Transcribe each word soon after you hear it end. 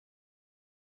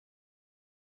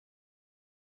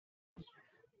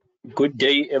Good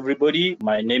day, everybody.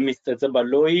 My name is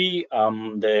Baloi.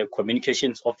 I'm the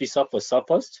Communications Officer for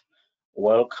SAAFoST.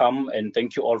 Welcome and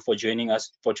thank you all for joining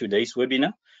us for today's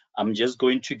webinar. I'm just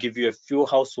going to give you a few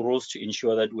house rules to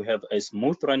ensure that we have a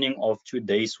smooth running of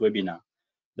today's webinar.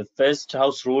 The first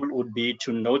house rule would be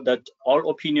to note that all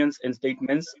opinions and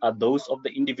statements are those of the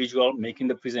individual making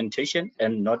the presentation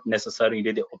and not necessarily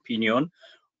the opinion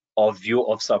or view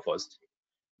of SAAFoST.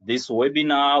 This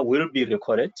webinar will be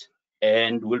recorded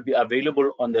and will be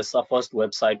available on the SAAFoST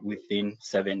website within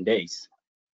 7 days.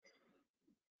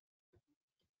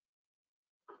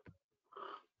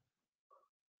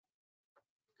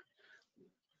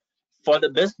 For the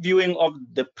best viewing of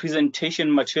the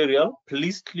presentation material,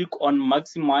 please click on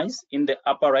Maximize in the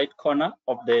upper right corner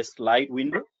of the slide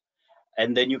window,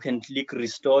 and then you can click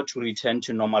Restore to return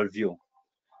to normal view.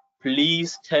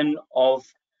 Please turn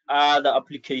off other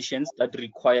applications that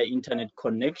require internet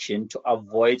connection to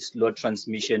avoid slow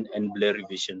transmission and blurry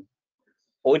vision.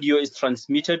 Audio is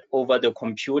transmitted over the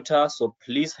computer, so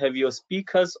please have your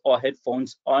speakers or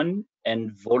headphones on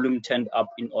and volume turned up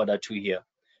in order to hear.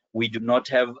 We do not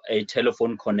have a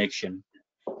telephone connection.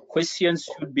 Questions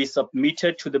should be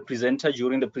submitted to the presenter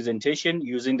during the presentation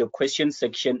using the question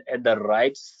section at the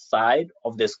right side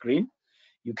of the screen.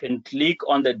 You can click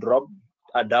on the drop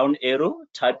down arrow,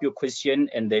 type your question,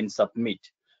 and then submit.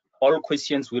 All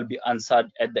questions will be answered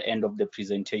at the end of the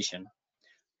presentation.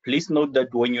 Please note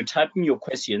that when you're typing your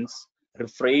questions,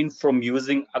 refrain from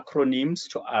using acronyms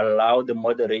to allow the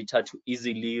moderator to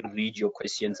easily read your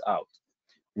questions out.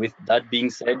 With that being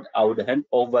said, I would hand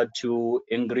over to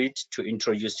Ingrid to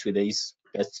introduce today's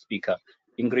guest speaker.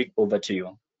 Ingrid, over to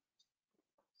you.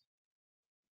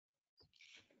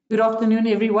 Good afternoon,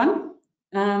 everyone.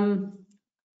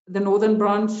 The Northern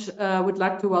Branch would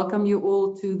like to welcome you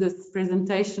all to this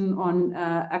presentation on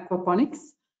aquaponics.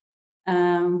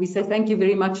 We say thank you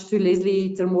very much to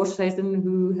Leslie Ter Morshuizen,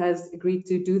 who has agreed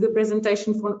to do the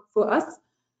presentation for us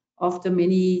after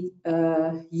many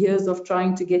years of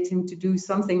trying to get him to do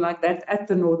something like that at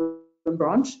the Northern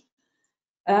Branch.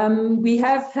 We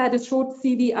have had a short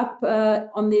CV up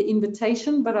on the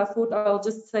invitation, but I thought I'll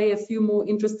just say a few more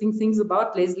interesting things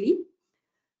about Leslie.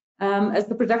 As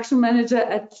the production manager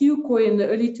at Koi in the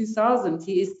early 2000s,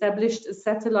 he established a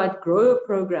satellite grower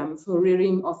program for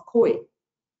rearing of koi.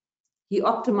 He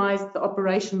optimized the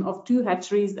operation of 2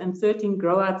 hatcheries and 13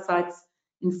 grow-out sites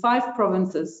in 5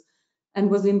 provinces and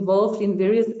was involved in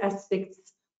various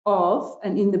aspects of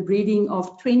and in the breeding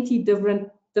of 20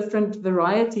 different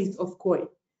varieties of koi.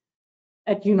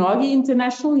 At Unagi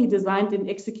International, he designed and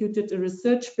executed a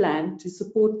research plan to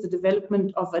support the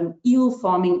development of an eel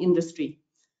farming industry.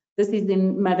 This is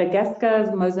in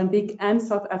Madagascar, Mozambique, and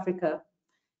South Africa.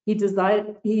 He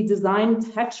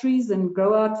designed hatcheries and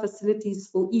grow-out facilities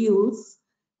for eels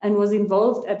and was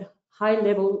involved at high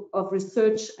level of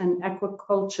research and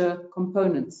aquaculture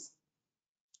components.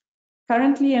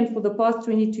 Currently, and for the past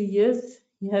 22 years,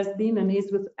 he has been and is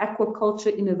with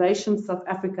Aquaculture Innovation South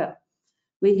Africa,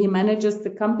 where he manages the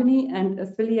company and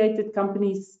affiliated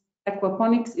companies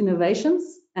Aquaponics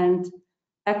Innovations and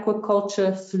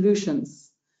Aquaculture Solutions.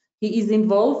 He is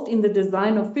involved in the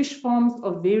design of fish farms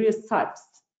of various types.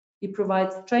 He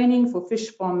provides training for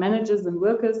fish farm managers and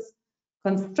workers,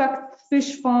 constructs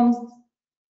fish farms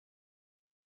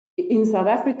in South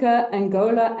Africa,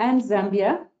 Angola, and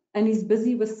Zambia, and is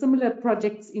busy with similar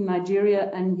projects in Nigeria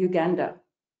and Uganda.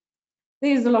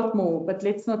 There is a lot more, but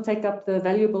let's not take up the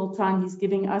valuable time he's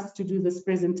giving us to do this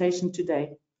presentation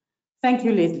today. Thank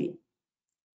you, Leslie.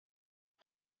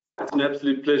 It's an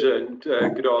absolute pleasure, and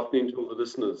good afternoon to all the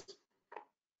listeners.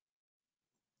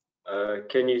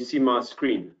 Can you see my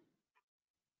screen?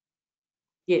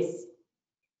 Yes.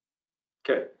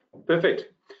 Okay,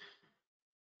 perfect.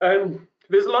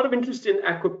 There's a lot of interest in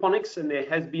aquaponics, and there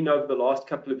has been over the last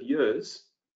couple of years.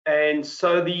 And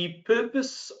so the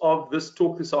purpose of this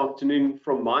talk this afternoon,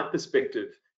 from my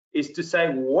perspective, is to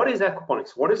say, what is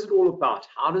aquaponics? What is it all about?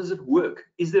 How does it work?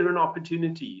 Is there an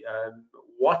opportunity?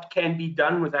 What can be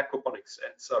done with aquaponics,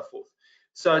 and so forth?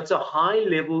 So it's a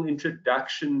high-level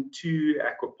introduction to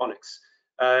aquaponics.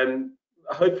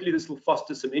 Hopefully this will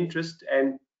foster some interest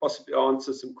and possibly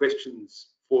answer some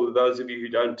questions for those of you who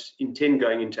don't intend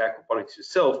going into aquaponics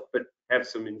yourself, but have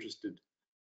some interest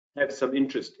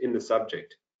in the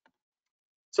subject.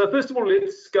 So first of all,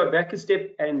 let's go back a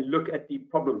step and look at the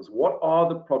problems. What are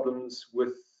the problems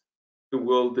with the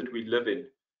world that we live in?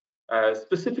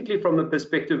 Specifically from the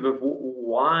perspective of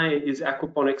why is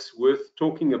aquaponics worth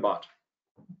talking about?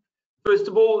 First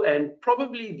of all, and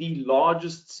probably the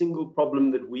largest single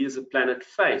problem that we as a planet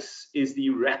face, is the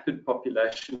rapid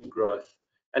population growth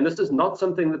And this is not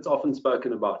something that's often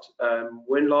spoken about.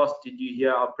 When last did you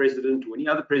hear our president or any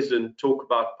other president talk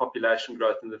about population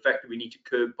growth and the fact that we need to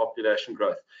curb population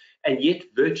growth? And yet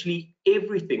virtually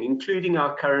everything, including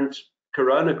our current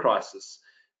corona crisis,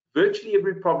 virtually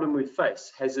every problem we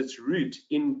face has its root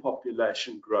in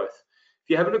population growth. If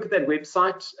you have a look at that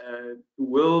website,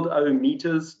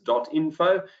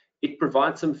 worldometers.info, it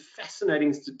provides some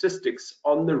fascinating statistics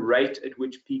on the rate at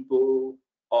which people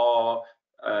are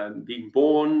being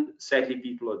born. Sadly,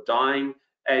 people are dying,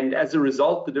 and as a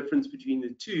result, the difference between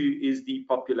the two is the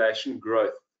population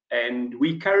growth. And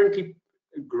we currently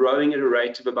growing at a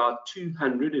rate of about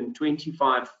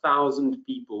 225,000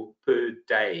 people per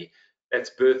day. That's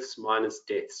births minus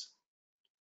deaths.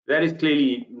 That is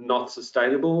clearly not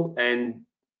sustainable, and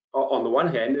on the one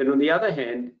hand, and on the other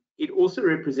hand, it also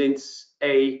represents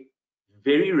a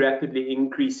very rapidly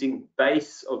increasing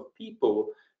base of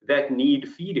people that need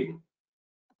feeding.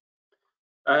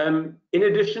 In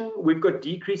addition, we've got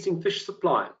decreasing fish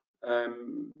supply.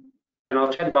 And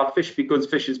I'll chat about fish because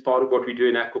fish is part of what we do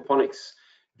in aquaponics.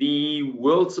 The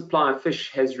world supply of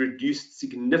fish has reduced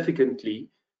significantly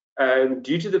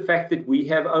due to the fact that we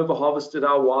have overharvested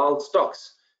our wild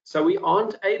stocks. So we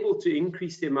aren't able to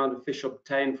increase the amount of fish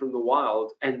obtained from the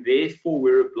wild, and therefore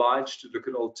we're obliged to look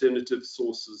at alternative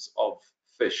sources of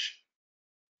fish.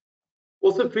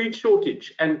 Also, food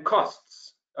shortage and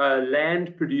costs.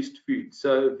 Land-produced food,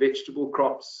 so vegetable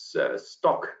crops,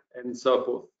 stock, and so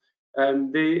forth.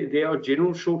 There are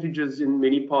general shortages in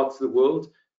many parts of the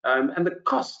world, and the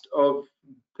cost of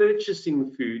purchasing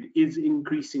food is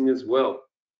increasing as well.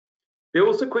 There are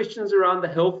also questions around the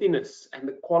healthiness and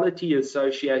the quality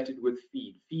associated with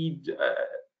food.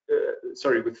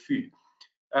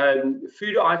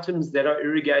 Food items that are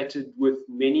irrigated with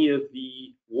many of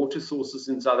the water sources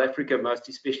in South Africa, most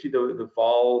especially the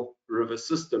Vaal River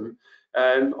system,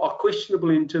 are questionable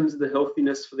in terms of the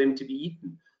healthiness for them to be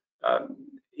eaten,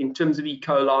 in terms of E.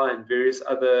 coli and various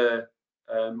other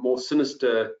more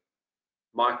sinister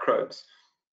microbes.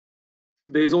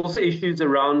 There's also issues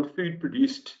around food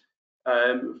produced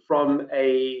from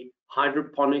a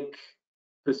hydroponic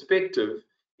perspective,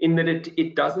 in that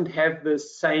it doesn't have the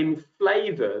same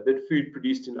flavor that food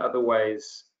produced in other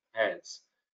ways has.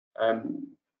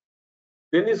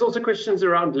 Then there's also questions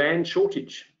around land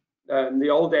shortage. The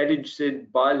old adage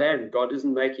said, buy land, God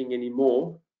isn't making any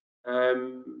more.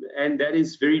 And that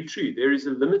is very true. There is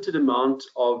a limited amount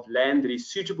of land that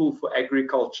is suitable for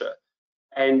agriculture.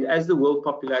 And as the world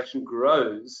population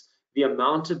grows, the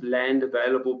amount of land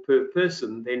available per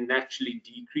person then naturally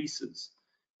decreases.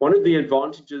 One of the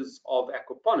advantages of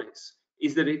aquaponics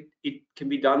is that it can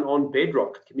be done on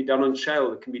bedrock, it can be done on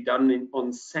shale, it can be done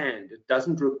on sand. It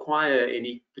doesn't require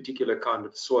any particular kind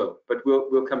of soil, but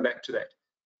we'll come back to that.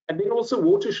 And then also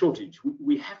water shortage.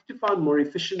 We have to find more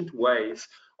efficient ways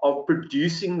of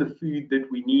producing the food that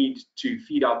we need to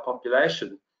feed our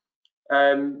population.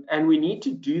 And we need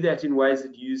to do that in ways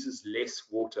that uses less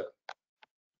water.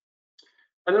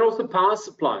 And then also power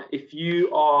supply. If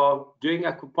you are doing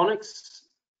aquaponics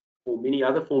or many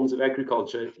other forms of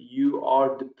agriculture, you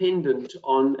are dependent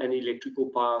on an electrical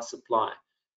power supply.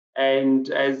 And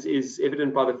as is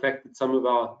evident by the fact that some of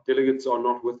our delegates are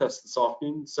not with us this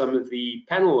afternoon, some of the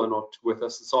panel are not with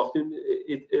us this afternoon,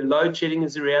 load shedding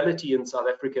is a reality in South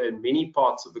Africa and many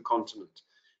parts of the continent.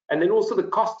 And then also the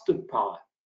cost of power.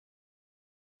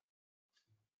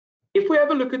 If we have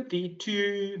a look at the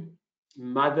two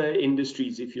mother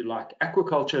industries, if you like,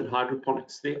 aquaculture and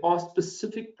hydroponics, there are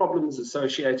specific problems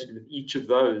associated with each of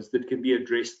those that can be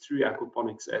addressed through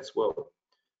aquaponics as well.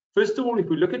 First of all, if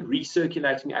we look at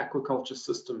recirculating aquaculture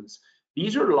systems,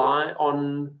 these rely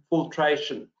on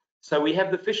filtration. So we have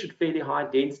the fish at fairly high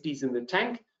densities in the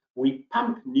tank. We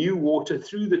pump new water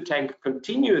through the tank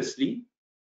continuously.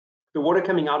 The water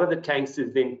coming out of the tanks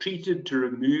is then treated to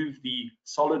remove the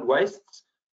solid wastes.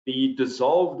 The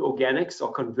dissolved organics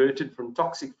are converted from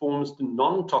toxic forms to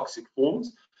non-toxic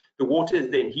forms. The water is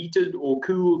then heated or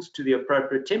cooled to the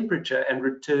appropriate temperature and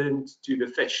returned to the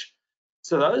fish.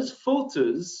 So those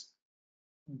filters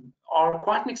are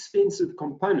quite an expensive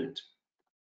component.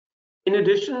 In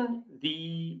addition,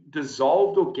 the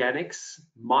dissolved organics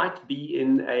might be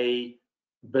in a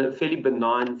fairly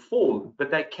benign form, but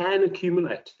they can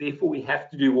accumulate. Therefore, we have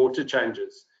to do water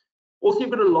changes. Also,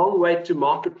 you've got a long way to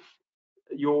market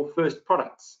your first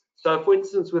products. So for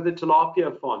instance, with a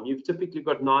tilapia farm, you've typically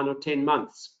got 9 or 10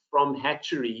 months from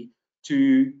hatchery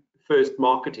to first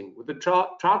marketing. With a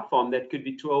trout farm, that could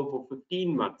be 12 or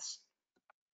 15 months.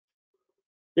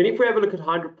 Then if we have a look at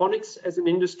hydroponics as an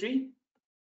industry,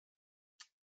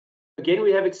 Again,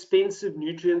 we have expensive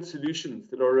nutrient solutions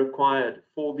that are required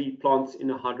for the plants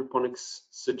in a hydroponics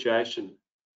situation.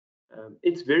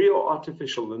 It's very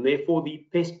artificial, and therefore the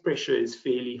pest pressure is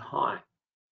fairly high.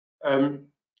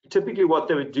 Typically what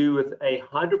they would do with a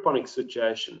hydroponic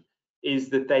situation is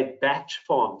that they batch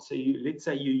farm. So let's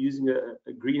say you're using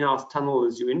a greenhouse tunnel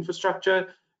as your infrastructure.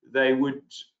 They would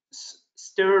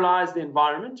sterilize the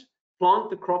environment, plant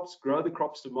the crops, grow the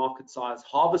crops to market size,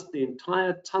 harvest the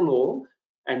entire tunnel,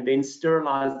 and then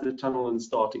sterilize the tunnel and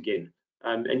start again.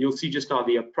 And you'll see just now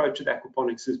the approach of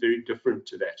aquaponics is very different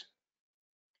to that.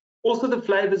 Also, the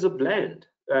flavors are bland.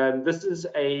 This is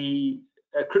a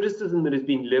criticism that has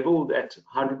been leveled at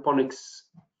hydroponics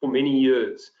for many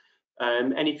years.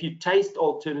 And if you taste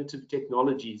alternative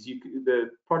technologies, the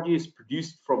produce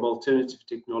produced from alternative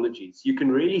technologies, you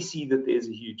can really see that there's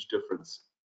a huge difference.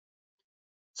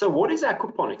 So what is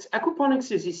aquaponics? Aquaponics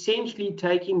is essentially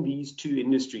taking these two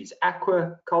industries,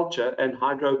 aquaculture and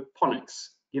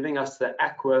hydroponics, giving us the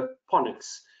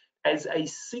aquaponics as a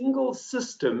single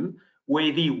system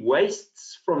where the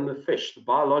wastes from the fish, the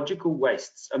biological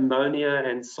wastes, ammonia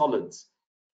and solids,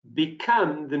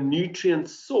 become the nutrient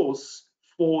source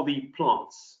for the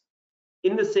plants,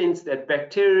 in the sense that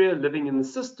bacteria living in the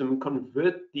system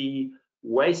convert the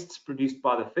wastes produced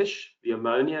by the fish, the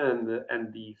ammonia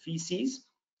and the feces,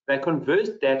 they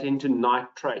convert that into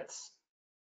nitrates.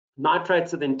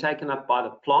 Nitrates are then taken up by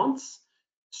the plants,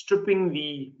 stripping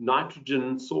the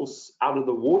nitrogen source out of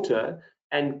the water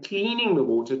and cleaning the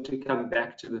water to come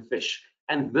back to the fish.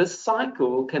 And this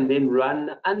cycle can then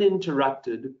run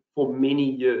uninterrupted for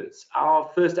many years. Our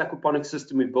first aquaponics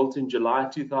system we built in July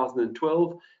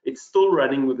 2012. It's still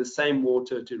running with the same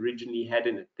water it originally had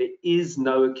in it. There is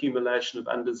no accumulation of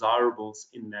undesirables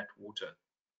in that water.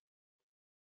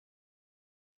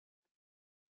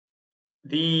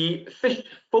 The fish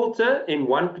filter in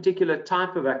one particular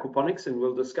type of aquaponics, and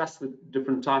we'll discuss the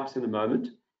different types in a moment,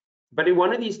 but in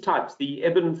one of these types, the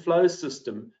ebb and flow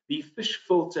system, the fish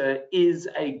filter is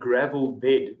a gravel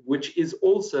bed, which is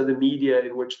also the media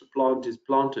in which the plant is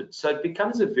planted. So it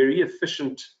becomes a very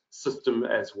efficient system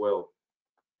as well.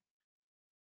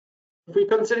 If we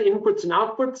consider inputs and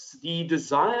outputs, the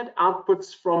desired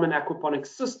outputs from an aquaponics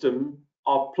system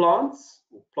are plants,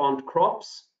 or plant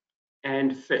crops,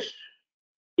 and fish.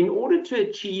 In order to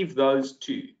achieve those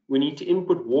two, we need to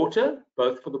input water,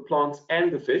 both for the plants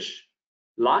and the fish,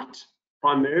 light,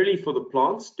 primarily for the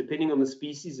plants, depending on the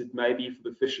species, it may be for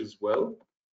the fish as well,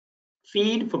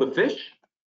 feed for the fish,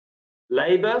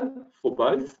 labor for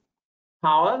both,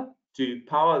 power to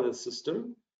power the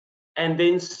system, and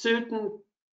then certain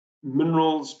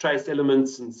minerals, trace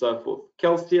elements, and so forth,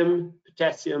 calcium,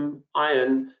 potassium,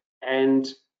 iron,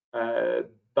 and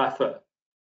buffer.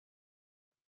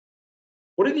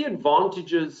 What are the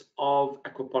advantages of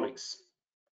aquaponics?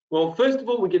 Well, first of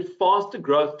all, we get faster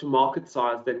growth to market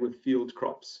size than with field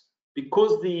crops.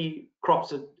 Because the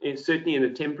crops are certainly in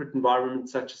a temperate environment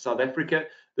such as South Africa,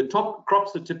 the top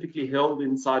crops are typically held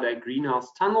inside a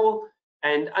greenhouse tunnel,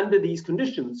 and under these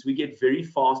conditions, we get very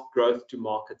fast growth to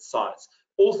market size.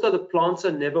 Also, the plants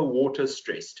are never water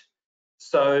stressed,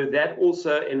 so that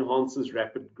also enhances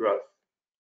rapid growth.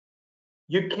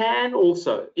 You can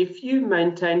also, if you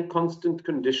maintain constant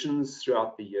conditions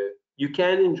throughout the year, you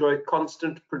can enjoy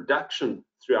constant production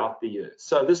throughout the year.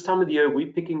 So this time of the year,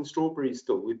 we're picking strawberries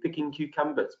still, we're picking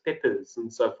cucumbers, peppers,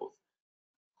 and so forth.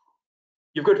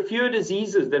 You've got fewer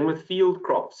diseases than with field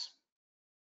crops.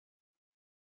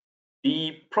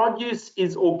 The produce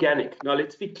is organic. Now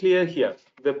let's be clear here.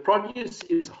 The produce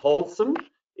is wholesome,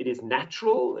 it is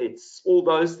natural, it's all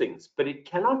those things, but it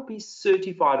cannot be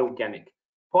certified organic.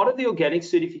 Part of the organic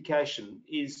certification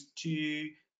is to,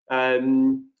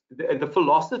 the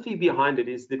philosophy behind it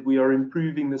is that we are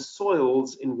improving the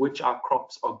soils in which our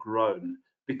crops are grown,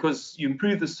 because you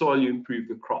improve the soil, you improve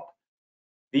the crop.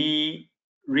 The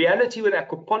reality with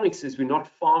aquaponics is we're not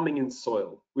farming in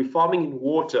soil, we're farming in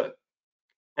water,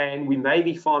 and we may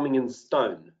be farming in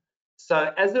stone.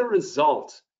 So as a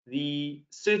result, the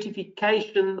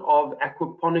certification of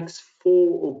aquaponics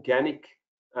for organic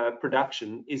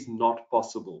production is not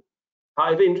possible.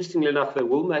 However, interestingly enough, they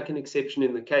will make an exception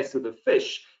in the case of the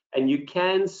fish, and you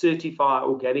can certify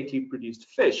organically produced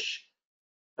fish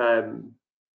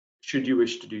should you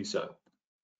wish to do so.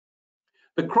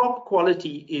 The crop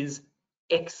quality is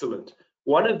excellent.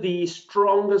 One of the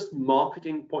strongest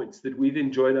marketing points that we've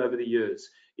enjoyed over the years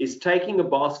is taking a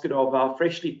basket of our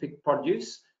freshly picked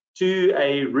produce to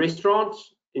a restaurant,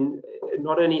 in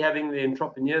not only having the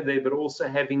entrepreneur there, but also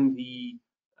having the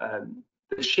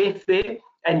chef there,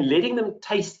 and letting them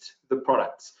taste the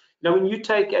products. Now, when you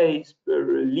take a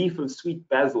leaf of sweet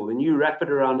basil and you wrap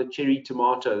it around a cherry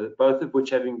tomato, both of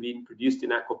which having been produced in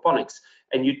aquaponics,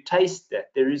 and you taste that,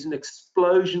 there is an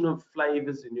explosion of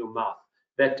flavors in your mouth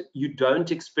that you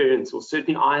don't experience, or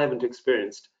certainly I haven't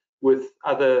experienced, with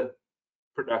other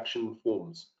production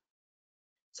forms.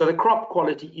 So the crop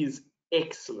quality is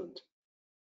excellent.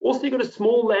 Also, you've got a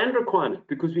small land requirement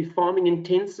because we're farming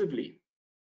intensively.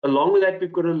 Along with that,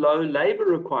 we've got a low labor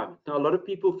requirement. Now, a lot of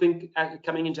people think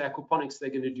coming into aquaponics,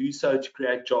 they're going to do so to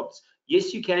create jobs.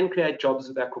 Yes, you can create jobs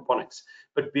with aquaponics,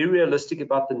 but be realistic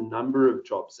about the number of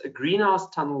jobs. A greenhouse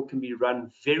tunnel can be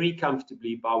run very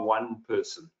comfortably by one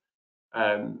person.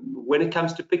 When it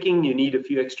comes to picking, you need a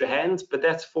few extra hands, but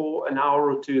that's for an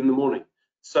hour or two in the morning.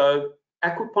 So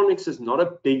aquaponics is not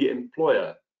a big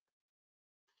employer.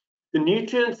 The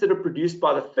nutrients that are produced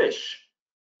by the fish,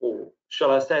 or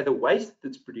shall I say the waste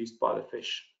that's produced by the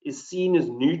fish, is seen as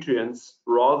nutrients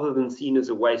rather than seen as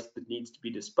a waste that needs to be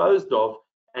disposed of,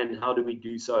 and how do we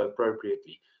do so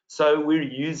appropriately? So we're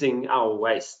using our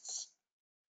wastes.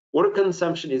 Water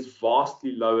consumption is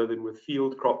vastly lower than with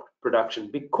field crop production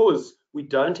because we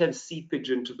don't have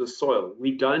seepage into the soil.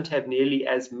 We don't have nearly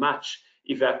as much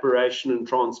evaporation and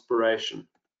transpiration.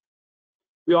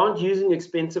 We aren't using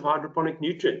expensive hydroponic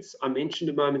nutrients. I mentioned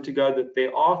a moment ago that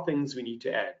there are things we need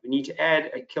to add. We need to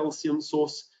add a calcium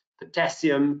source,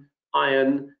 potassium,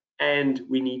 iron, and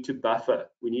we need to buffer.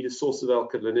 We need a source of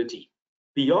alkalinity.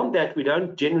 Beyond that, we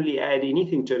don't generally add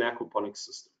anything to an aquaponics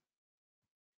system.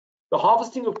 The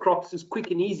harvesting of crops is quick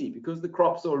and easy because the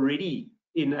crops are already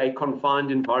in a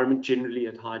confined environment, generally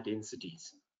at high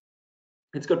densities.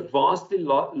 It's got vastly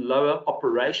lower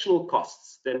operational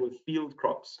costs than with field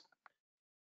crops.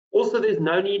 Also, there's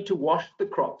no need to wash the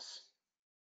crops.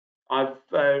 I've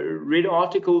read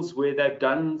articles where they've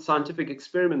done scientific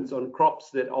experiments on crops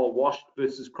that are washed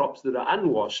versus crops that are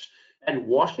unwashed, and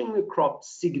washing the crop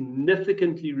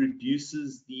significantly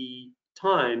reduces the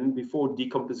time before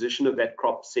decomposition of that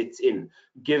crop sets in,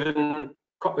 given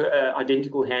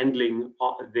identical handling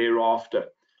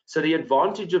thereafter. So the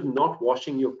advantage of not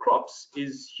washing your crops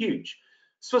is huge.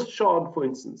 Swiss chard, for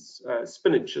instance,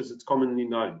 spinach as it's commonly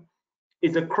known,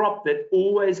 is a crop that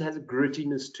always has a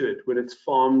grittiness to it when it's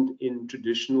farmed in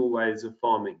traditional ways of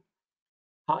farming.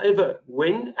 However,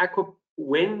 when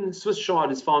Swiss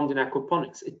chard is farmed in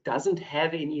aquaponics, it doesn't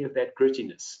have any of that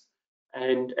grittiness.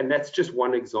 And that's just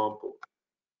one example.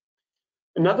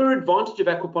 Another advantage of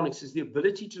aquaponics is the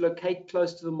ability to locate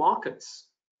close to the markets.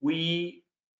 We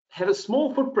have a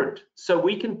small footprint, so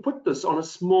we can put this on a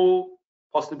small,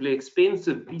 possibly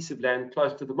expensive piece of land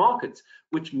close to the markets,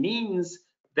 which means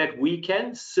that we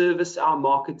can service our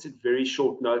markets at very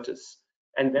short notice.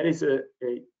 And that is a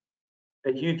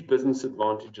huge business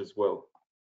advantage as well.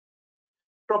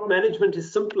 Crop management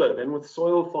is simpler than with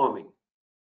soil farming.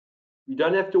 You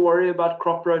don't have to worry about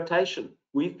crop rotation.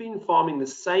 We've been farming the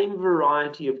same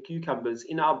variety of cucumbers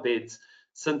in our beds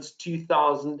since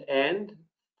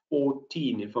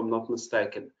 2014, if I'm not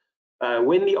mistaken.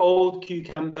 When the old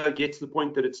cucumber gets to the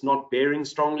point that it's not bearing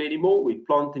strongly anymore, we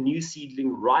plant the new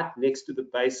seedling right next to the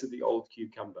base of the old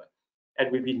cucumber. And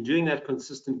we've been doing that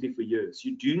consistently for years.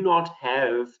 You do not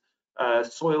have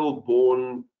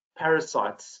soil-borne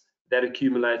parasites that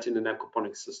accumulate in an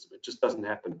aquaponics system. It just doesn't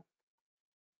happen.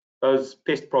 Those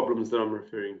pest problems that I'm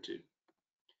referring to.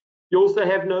 You also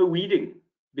have no weeding.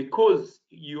 Because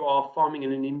you are farming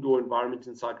in an indoor environment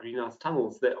inside greenhouse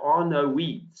tunnels, there are no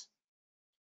weeds.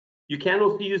 You can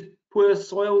also use poor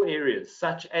soil areas,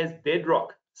 such as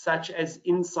bedrock, such as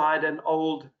inside an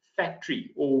old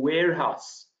factory or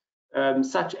warehouse,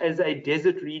 such as a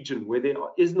desert region where there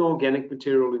is no organic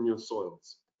material in your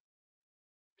soils.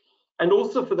 And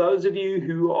also for those of you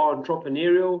who are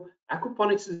entrepreneurial,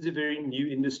 aquaponics is a very new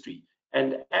industry.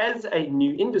 And as a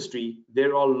new industry,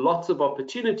 there are lots of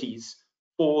opportunities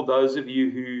for those of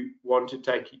you who want to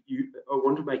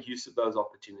make use of those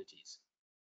opportunities.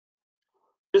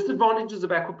 Disadvantages of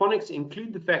aquaponics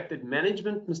include the fact that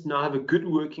management must now have a good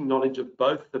working knowledge of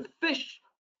both the fish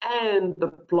and the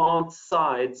plant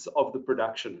sides of the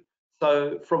production.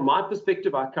 So from my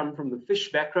perspective, I come from the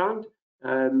fish background.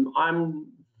 I'm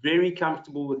very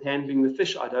comfortable with handling the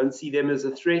fish. I don't see them as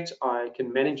a threat. I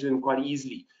can manage them quite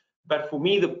easily. But for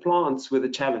me, the plants were the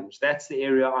challenge. That's the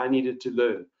area I needed to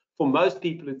learn. For most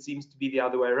people, it seems to be the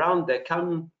other way around. They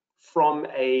come from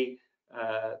a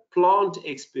plant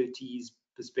expertise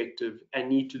perspective and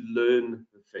need to learn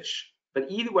the fish. But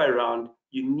either way around,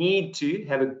 you need to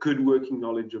have a good working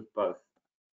knowledge of both.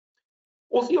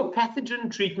 Also, your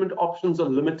pathogen treatment options are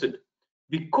limited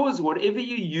because whatever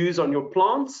you use on your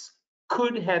plants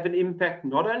could have an impact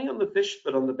not only on the fish,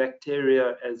 but on the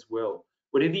bacteria as well.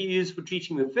 Whatever you use for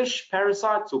treating the fish,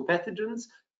 parasites or pathogens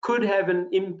could have an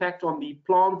impact on the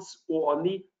plants or on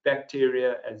the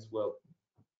bacteria as well.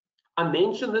 I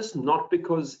mention this not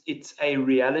because it's a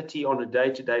reality on a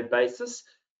day-to-day basis,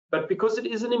 but because it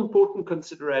is an important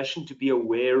consideration to be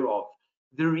aware of.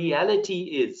 The reality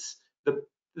is the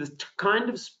kind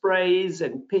of sprays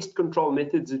and pest control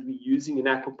methods that we're using in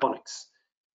aquaponics,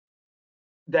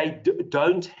 they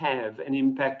don't have an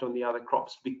impact on the other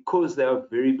crops because they are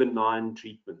very benign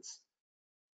treatments.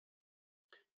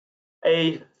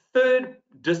 A third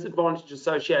disadvantage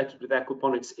associated with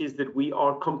aquaponics is that we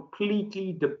are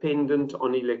completely dependent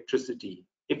on electricity.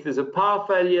 If there's a power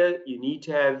failure, you need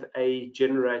to have a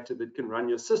generator that can run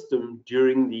your system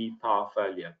during the power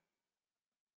failure.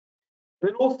 And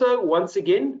then also, once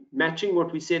again, matching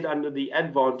what we said under the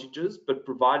advantages, but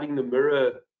providing the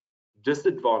mirror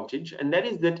disadvantage, and that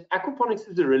is that aquaponics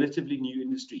is a relatively new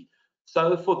industry.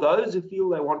 So for those who feel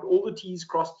they want all the T's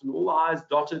crossed and all the I's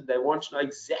dotted, they want to know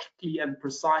exactly and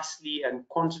precisely and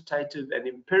quantitative and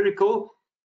empirical,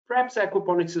 perhaps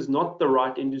aquaponics is not the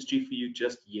right industry for you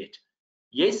just yet.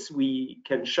 Yes, we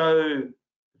can show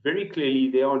very clearly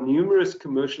there are numerous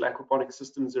commercial aquaponics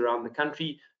systems around the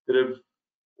country that have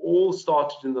all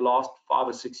started in the last 5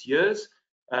 or 6 years.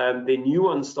 There are new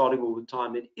ones starting all the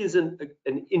time. It isn't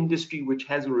an industry which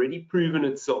has already proven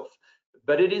itself,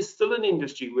 but it is still an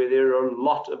industry where there are a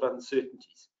lot of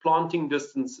uncertainties, planting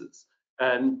distances,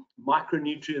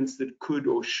 micronutrients that could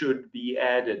or should be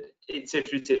added,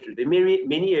 etc., etc. There are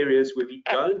many areas where we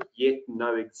don't yet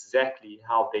know exactly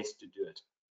how best to do it.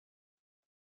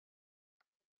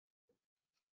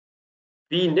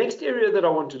 The next area that I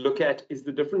want to look at is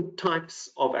the different types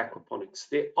of aquaponics.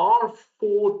 There are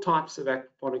 4 types of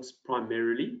aquaponics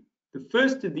primarily. The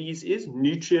first of these is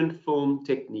nutrient film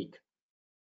technique.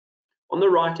 On the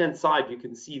right-hand side, you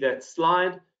can see that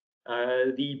slide.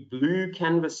 The blue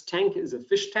canvas tank is a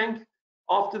fish tank.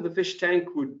 After the fish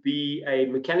tank would be a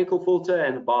mechanical filter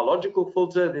and a biological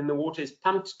filter. Then the water is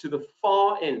pumped to the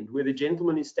far end where the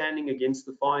gentleman is standing against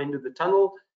the far end of the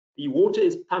tunnel. The water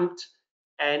is pumped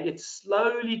and it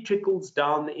slowly trickles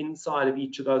down the inside of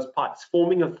each of those pipes,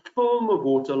 forming a film of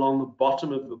water along the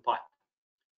bottom of the pipe.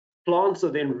 Plants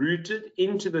are then rooted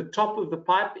into the top of the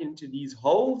pipe, into these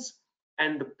holes,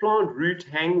 and the plant root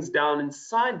hangs down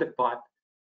inside the pipe,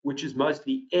 which is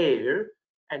mostly air,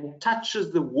 and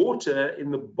touches the water in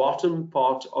the bottom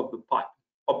part of the pipe.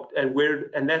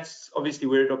 And that's obviously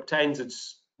where it obtains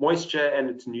its moisture and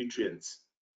its nutrients.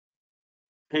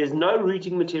 There's no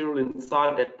rooting material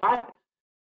inside that pipe.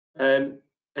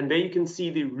 And there you can see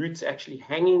the roots actually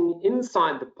hanging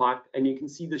inside the pipe, and you can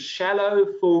see the shallow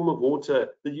film of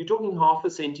water that you're talking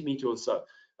 ½ centimeter or so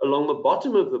along the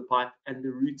bottom of the pipe, and the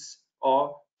roots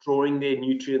are drawing their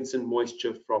nutrients and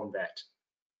moisture from that.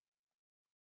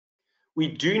 We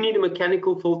do need a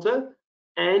mechanical filter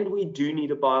and we do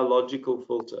need a biological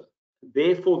filter.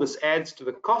 Therefore, this adds to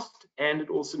the cost, and it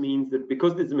also means that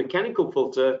because there's a mechanical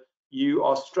filter, you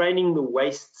are straining the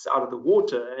wastes out of the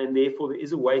water, and therefore there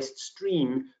is a waste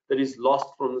stream that is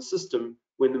lost from the system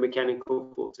when the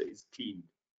mechanical filter is cleaned.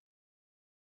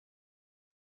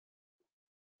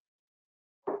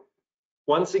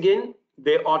 Once again,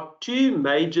 there are 2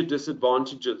 major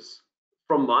disadvantages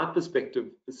from my perspective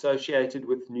associated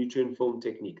with nutrient film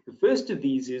technique. The first of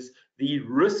these is the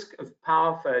risk of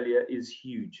power failure is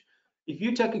huge. If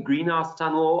you take a greenhouse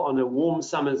tunnel on a warm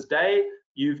summer's day,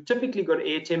 you've typically got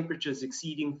air temperatures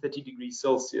exceeding 30 degrees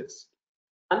Celsius.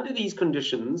 Under these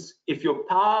conditions, if your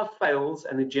power fails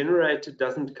and the generator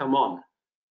doesn't come on,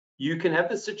 you can have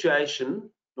the situation,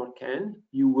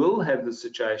 you will have the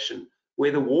situation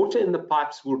where the water in the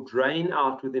pipes will drain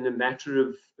out within a matter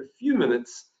of a few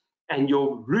minutes, and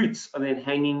your roots are then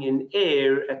hanging in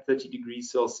air at 30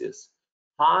 degrees Celsius.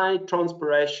 High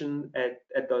transpiration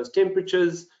at those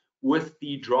temperatures with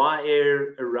the dry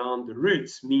air around the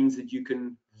roots means that you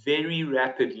can very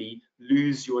rapidly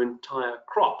lose your entire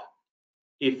crop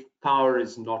if power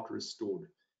is not restored.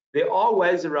 There are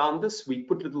ways around this. We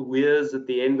put little weirs at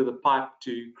the end of the pipe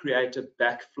to create a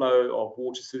backflow of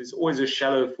water, so there's always a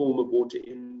shallow film of water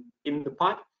in the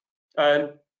pipe.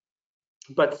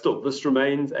 But still, this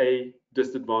remains a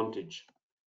disadvantage.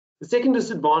 The second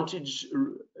disadvantage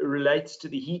relates to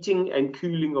the heating and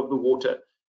cooling of the water.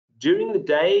 During the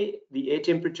day, the air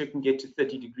temperature can get to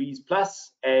 30 degrees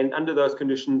plus, and under those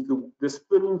conditions, this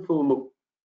thin film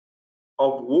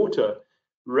of water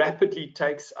rapidly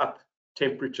takes up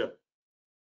temperature.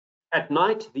 At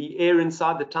night, the air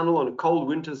inside the tunnel on a cold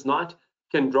winter's night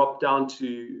can drop down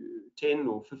to 10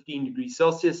 or 15 degrees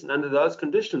Celsius, and under those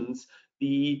conditions,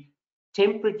 the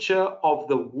temperature of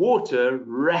the water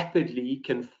rapidly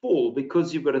can fall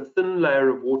because you've got a thin layer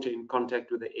of water in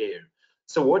contact with the air.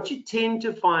 So what you tend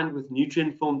to find with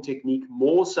nutrient film technique,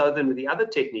 more so than with the other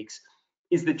techniques,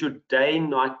 is that your day and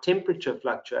night temperature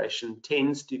fluctuation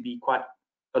tends to be quite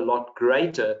a lot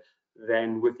greater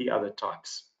than with the other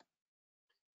types.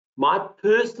 My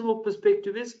personal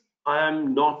perspective is I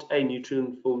am not a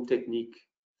nutrient film technique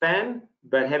fan,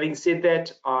 but having said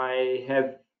that, I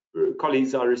have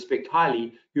colleagues I respect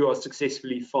highly who are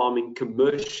successfully farming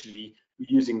commercially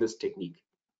using this technique.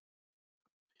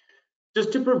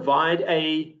 Just to provide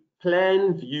a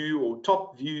plan view or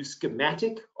top view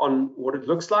schematic on what it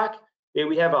looks like, there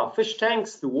we have our fish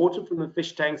tanks. The water from the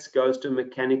fish tanks goes to a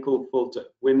mechanical filter.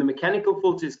 When the mechanical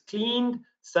filter is cleaned,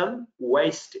 some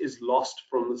waste is lost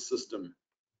from the system.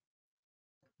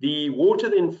 The water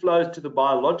then flows to the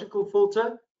biological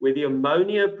filter, where the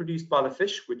ammonia produced by the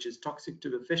fish, which is toxic to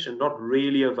the fish and not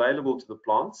really available to the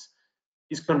plants,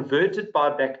 is converted by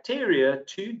bacteria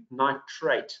to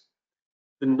nitrate.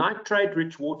 The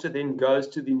nitrate-rich water then goes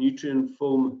to the nutrient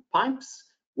film pipes,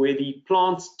 where the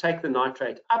plants take the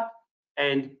nitrate up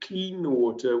and clean the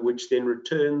water, which then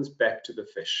returns back to the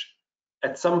fish.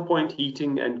 At some point,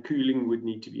 heating and cooling would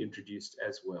need to be introduced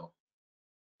as well.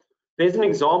 There's an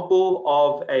example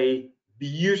of a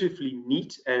beautifully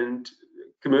neat and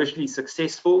commercially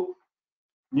successful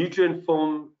nutrient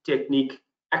film technique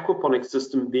aquaponics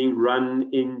system being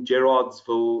run in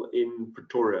Gerardsville in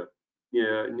Pretoria,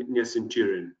 near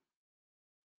Centurion.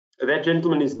 That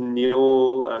gentleman is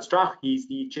Neil Strach. He's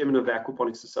the chairman of the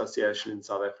Aquaponics Association in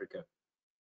South Africa.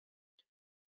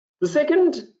 The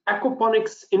second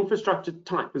aquaponics infrastructure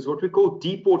type is what we call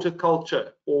deep water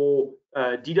culture, or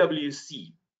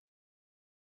DWC.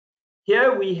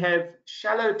 Here we have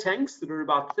shallow tanks that are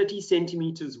about 30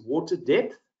 centimeters water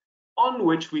depth, on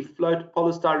which we float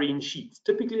polystyrene sheets,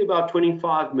 typically about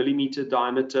 25 millimeter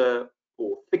diameter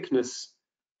or thickness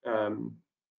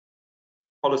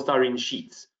polystyrene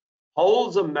sheets.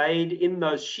 Holes are made in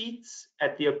those sheets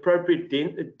at the appropriate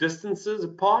distances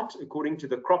apart according to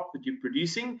the crop that you're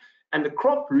producing, and the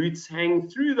crop roots hang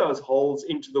through those holes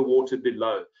into the water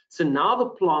below. So now the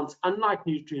plants, unlike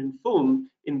nutrient film,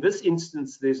 in this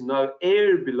instance there's no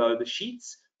air below the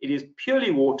sheets, it is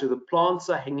purely water. The plants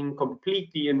are hanging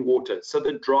completely in water, so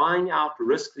the drying out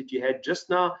risk that you had just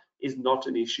now is not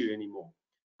an issue anymore.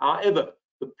 However,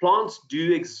 the plants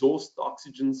do exhaust the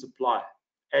oxygen supply,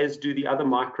 as do the other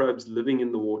microbes living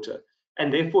in the water.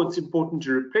 And therefore, it's important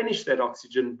to replenish that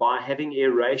oxygen by having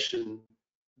aeration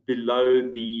below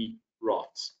the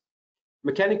rafts.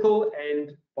 Mechanical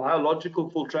and biological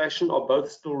filtration are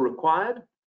both still required.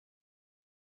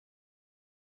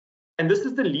 And this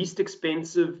is the least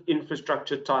expensive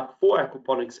infrastructure type for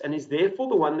aquaponics and is therefore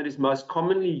the one that is most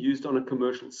commonly used on a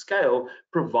commercial scale,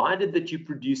 provided that you're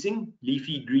producing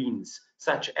leafy greens,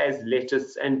 such as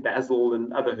lettuce and basil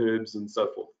and other herbs and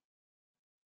so forth.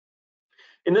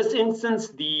 In this instance,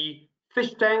 the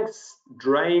fish tanks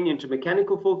drain into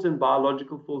mechanical filter and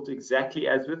biological filter exactly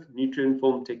as with nutrient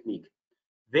film technique.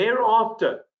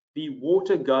 Thereafter, the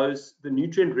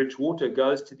nutrient-rich water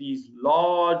goes to these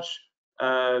large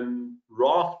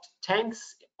raft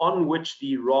tanks on which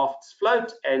the rafts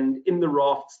float, and in the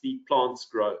rafts the plants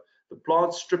grow. The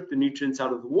plants strip the nutrients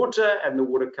out of the water and the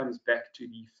water comes back to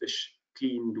the fish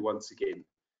cleaned once again.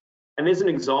 And there's an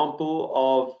example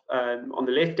of, on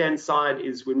the left-hand side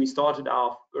is when we started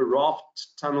our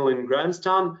raft tunnel in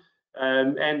Grahamstown,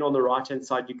 and on the right-hand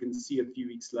side you can see a few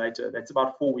weeks later, that's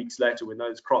about 4 weeks later, when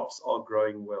those crops are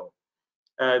growing well.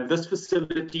 This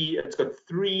facility, it's got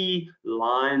 3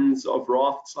 lines of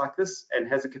rafts like this and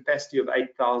has a capacity of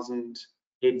 8,000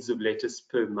 heads of lettuce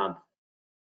per month.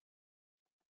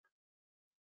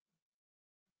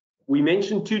 We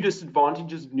mentioned 2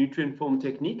 disadvantages of nutrient film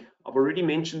technique. I've already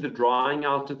mentioned the drying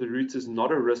out of the roots is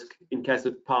not a risk in case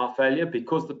of power failure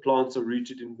because the plants are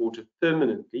rooted in water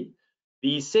permanently.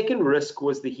 The second risk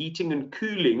was the heating and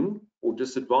cooling, or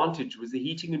disadvantage was the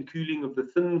heating and cooling of the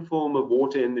thin film of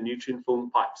water in the nutrient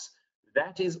film pipes.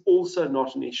 That is also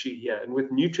not an issue here. And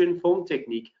with nutrient film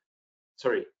technique,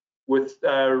 with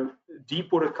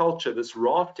deep water culture, this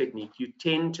raft technique, you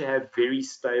tend to have very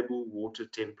stable water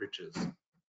temperatures.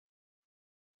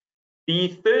 The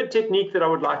third technique that I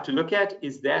would like to look at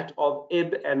is that of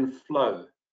ebb and flow.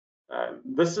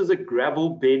 This is a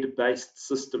gravel bed based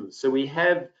system. So we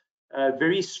have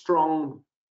very strong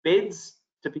beds,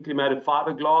 typically made of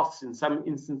fiberglass, in some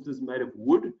instances made of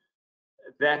wood,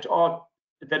 that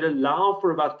allow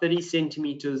for about 30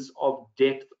 centimeters of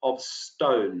depth of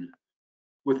stone.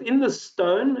 Within the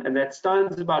stone, and that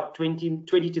stone is about 20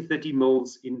 to 30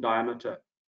 mils in diameter,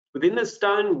 Within the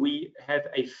stone, we have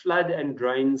a flood and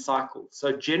drain cycle.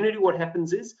 So generally what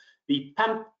happens is the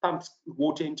pump pumps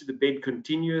water into the bed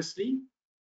continuously,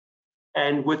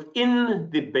 and within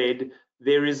the bed,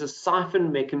 there is a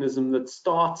siphon mechanism that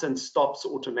starts and stops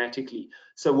automatically.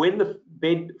 So when the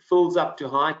bed fills up to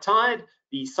high tide,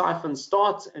 the siphon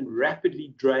starts and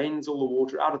rapidly drains all the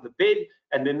water out of the bed,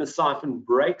 and then the siphon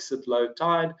breaks at low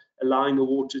tide, allowing the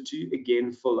water to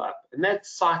again fill up. And that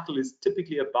cycle is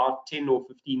typically about 10 or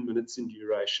 15 minutes in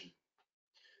duration.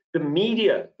 The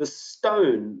media, the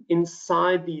stone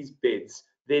inside these beds,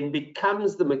 then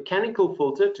becomes the mechanical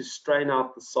filter to strain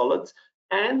out the solids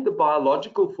and the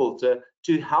biological filter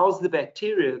to house the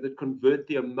bacteria that convert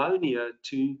the ammonia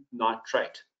to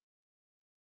nitrate.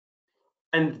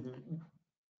 And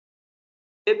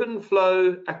ebb and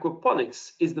flow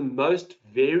aquaponics is the most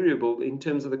variable in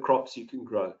terms of the crops you can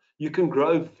grow. You can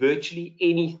grow virtually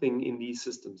anything in these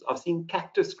systems. I've seen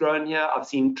cactus grown here, I've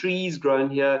seen trees grown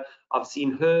here, I've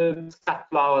seen herbs, cut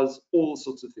flowers, all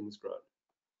sorts of things grown.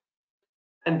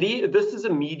 And this is a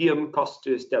medium cost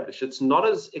to establish. It's not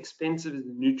as expensive as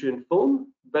the nutrient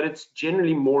film, but it's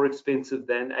generally more expensive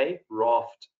than a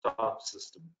raft type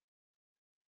system.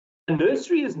 A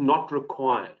nursery is not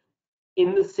required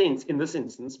in this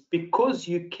instance, because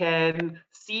you can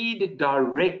seed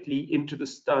directly into the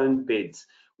stone beds.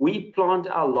 We plant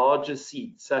our larger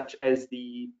seeds, such as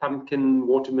the pumpkin,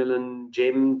 watermelon,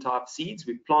 gem type seeds.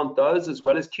 We plant those as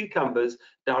well as cucumbers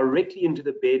directly into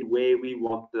the bed where we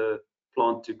want the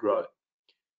plant to grow.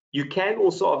 You can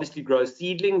also obviously grow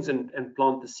seedlings and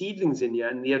plant the seedlings in here.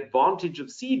 And the advantage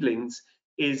of seedlings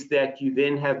is that you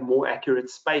then have more accurate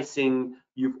spacing.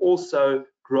 You've also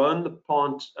grown the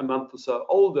plant a month or so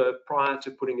older prior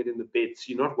to putting it in the bed, so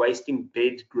you're not wasting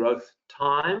bed growth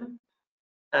time.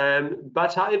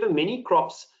 But however, many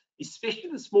crops, especially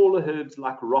the smaller herbs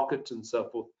like rocket and so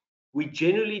forth, we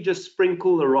generally just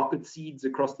sprinkle the rocket seeds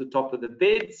across the top of the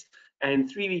beds, and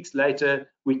 3 weeks later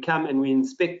we come and we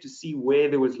inspect to see where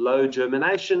there was low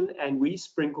germination, and we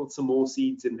sprinkled some more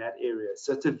seeds in that area.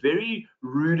 So it's a very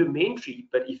rudimentary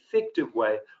but effective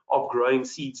way of growing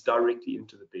seeds directly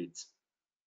into the beds.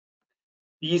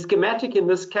 The schematic in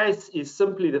this case is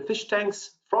simply the fish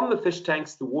tanks. From the fish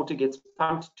tanks, the water gets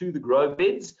pumped to the grow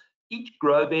beds. Each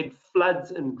grow bed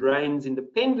floods and drains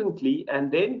independently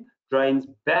and then drains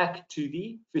back to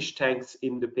the fish tanks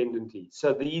independently.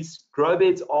 So these grow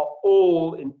beds are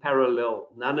all in parallel.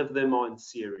 None of them are in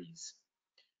series.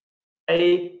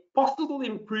 A possible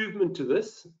improvement to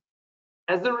this,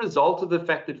 as a result of the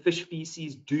fact that fish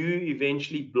feces do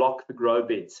eventually block the grow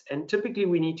beds, and typically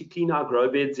we need to clean our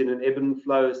grow beds in an ebb and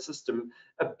flow system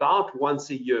about once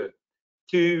a year.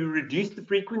 To reduce the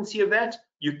frequency of that,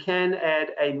 you can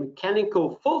add a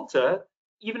mechanical filter,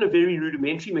 even a very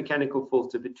rudimentary mechanical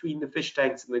filter, between the fish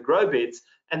tanks and the grow beds,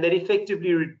 and that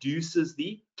effectively reduces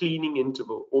the cleaning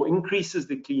interval or increases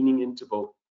the cleaning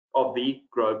interval of the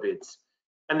grow beds.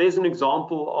 And there's an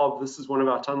example of, this is one of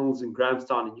our tunnels in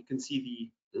Grahamstown, and you can see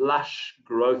the lush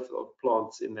growth of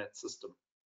plants in that system.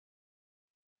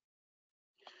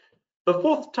 The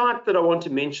fourth type that I want to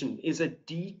mention is a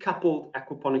decoupled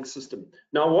aquaponics system.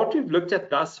 Now, what we've looked at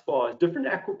thus far is different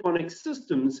aquaponics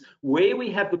systems where we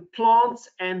have the plants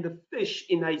and the fish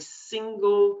in a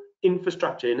single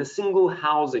infrastructure, in a single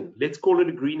housing. Let's call it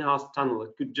a greenhouse tunnel.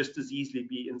 It could just as easily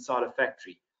be inside a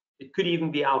factory. It could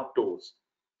even be outdoors.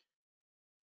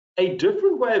 A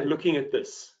different way of looking at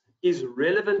this is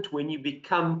relevant when you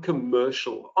become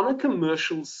commercial. On a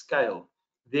commercial scale,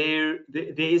 there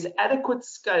is adequate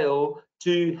scale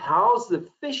to house the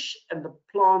fish and the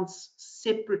plants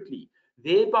separately,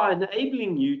 thereby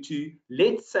enabling you to,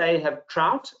 let's say, have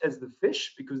trout as the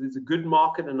fish, because there's a good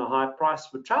market and a high price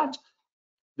for trout.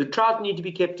 The trout need to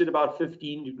be kept at about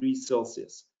 15 degrees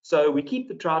Celsius. So we keep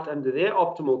the trout under their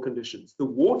optimal conditions. The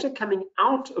water coming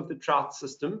out of the trout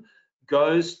system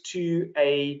goes to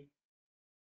an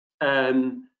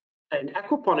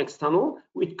aquaponics tunnel.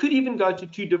 It could even go to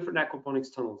 2 different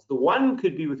aquaponics tunnels. The one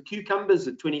could be with cucumbers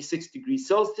at 26 degrees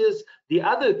Celsius. The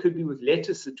other could be with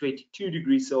lettuce at 22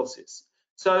 degrees Celsius.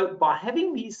 So by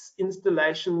having these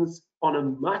installations on a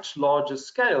much larger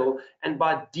scale and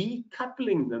by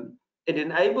decoupling them, it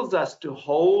enables us to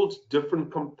hold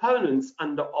different components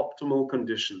under optimal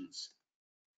conditions.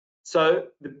 So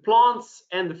the plants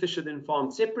and the fish are then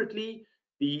farmed separately.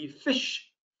 The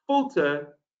fish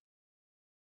filter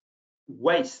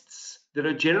wastes that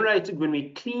are generated when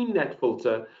we clean that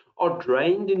filter are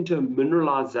drained into a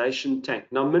mineralization tank.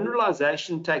 Now,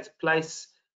 mineralization takes place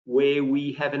where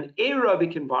we have an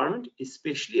aerobic environment,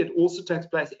 especially. It also takes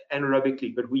place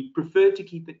anaerobically, but we prefer to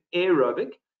keep it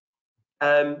aerobic.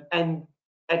 And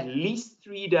at least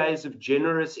 3 days of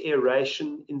generous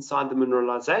aeration inside the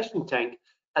mineralization tank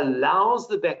allows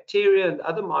the bacteria and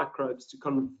other microbes to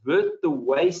convert the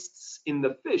wastes in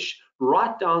the fish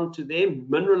right down to their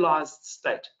mineralized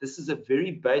state. This is a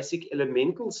very basic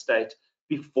elemental state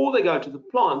before they go to the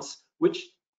plants, which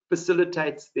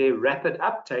facilitates their rapid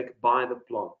uptake by the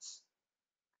plants.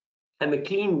 And the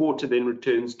clean water then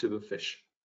returns to the fish.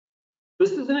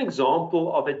 This is an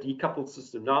example of a decoupled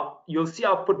system. Now, you'll see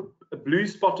I've put a blue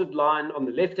spotted line on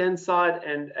the left-hand side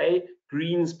and a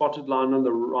green spotted line on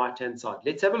the right-hand side.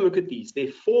 Let's have a look at these. There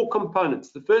are 4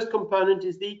 components. The first component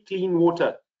is the clean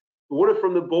water. The water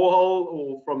from the borehole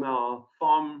or from our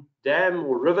farm dam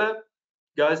or river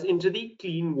goes into the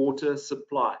clean water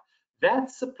supply.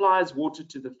 That supplies water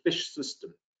to the fish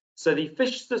system. So the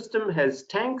fish system has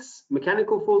tanks,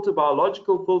 mechanical filter,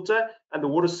 biological filter, and the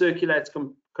water circulates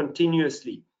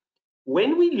continuously.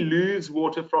 When we lose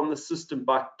water from the system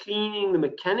by cleaning the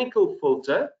mechanical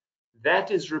filter,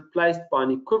 that is replaced by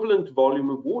an equivalent volume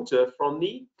of water from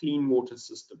the clean water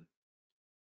system.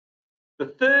 The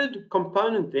third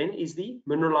component then is the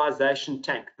mineralization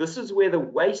tank. This is where the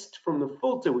waste from the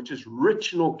filter, which is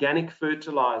rich in organic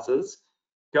fertilizers,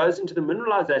 goes into the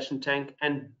mineralization tank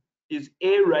and is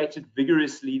aerated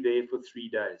vigorously there for 3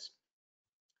 days.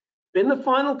 Then the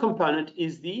final component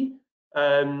is the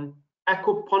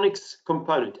aquaponics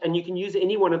component, and you can use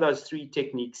any one of those 3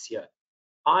 techniques here.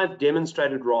 I've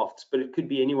demonstrated rafts, but it could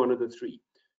be any one of the 3.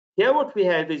 Here what we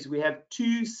have is we have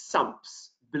 2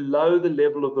 sumps below the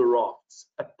level of the rafts.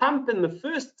 A pump in the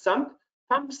first sump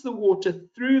pumps the water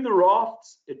through the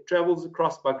rafts, it travels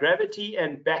across by gravity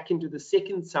and back into the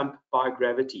second sump by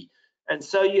gravity. And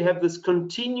so you have this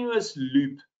continuous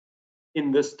loop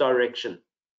in this direction.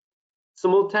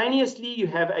 Simultaneously, you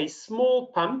have a small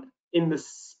pump in the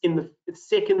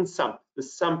second sump,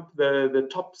 the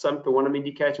top sump, the one I'm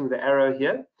indicating with the arrow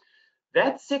here.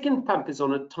 That second pump is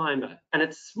on a timer and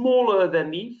it's smaller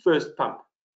than the first pump.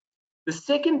 The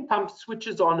second pump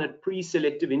switches on at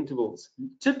pre-selective intervals,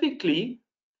 typically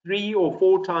 3 or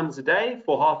 4 times a day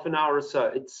for half an hour or so.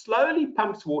 It slowly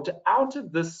pumps water out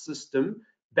of this system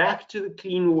back to the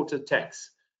clean water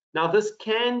tanks. Now, this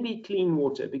can be clean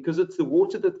water because it's the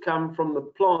water that comes from the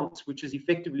plants which has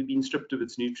effectively been stripped of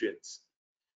its nutrients.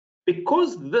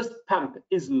 Because this pump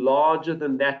is larger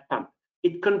than that pump,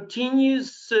 it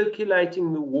continues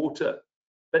circulating the water.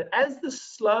 But as the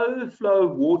slow flow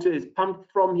of water is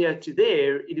pumped from here to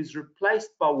there, it is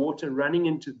replaced by water running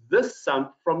into this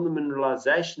sump from the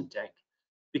mineralization tank.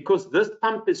 Because this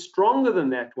pump is stronger than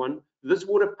that one, this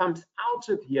water pumps out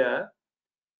of here,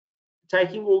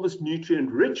 taking all this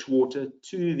nutrient-rich water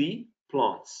to the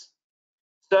plants.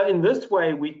 So in this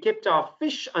way, we kept our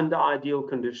fish under ideal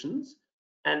conditions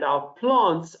and our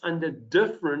plants under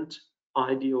different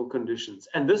ideal conditions.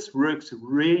 And this works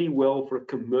really well for a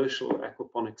commercial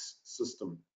aquaponics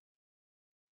system.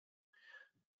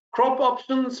 Crop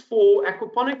options for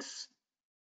aquaponics.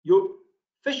 Your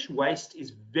fish waste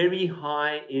is very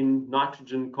high in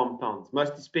nitrogen compounds,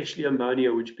 most especially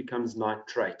ammonia, which becomes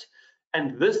nitrate.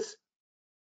 And this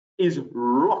is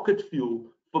rocket fuel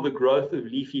for the growth of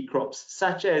leafy crops,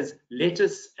 such as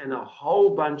lettuce and a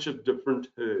whole bunch of different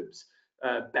herbs,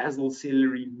 basil,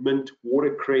 celery, mint,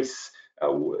 watercress,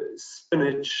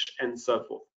 spinach, and so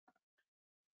forth.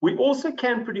 We also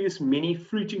can produce many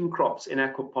fruiting crops in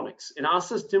aquaponics. In our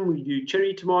system, we do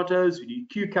cherry tomatoes, we do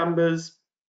cucumbers,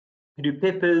 we do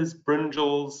peppers,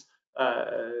 brinjals,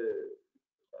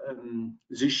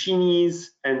 zucchinis,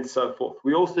 and so forth.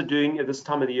 We're also doing, at this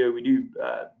time of the year, we do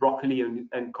broccoli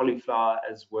and cauliflower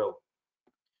as well.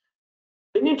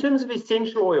 Then in terms of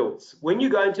essential oils, when you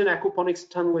go into an aquaponics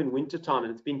tunnel in wintertime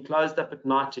and it's been closed up at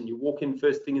night and you walk in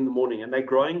first thing in the morning and they're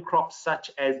growing crops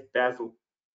such as basil,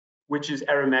 which is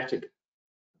aromatic,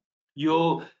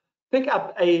 you'll pick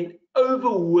up an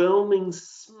overwhelming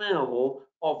smell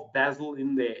of basil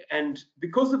in there. And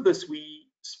because of this, we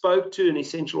spoke to an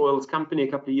essential oils company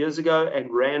a couple of years ago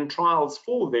and ran trials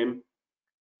for them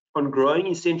on growing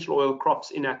essential oil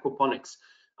crops in aquaponics.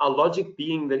 Our logic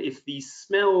being that if the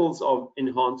smells are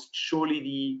enhanced, surely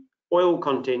the oil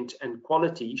content and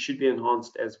quality should be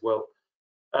enhanced as well.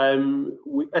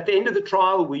 At the end of the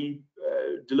trial, we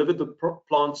delivered the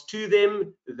plants to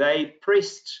them. They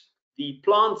pressed the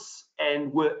plants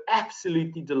and were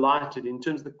absolutely delighted in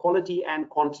terms of the quality and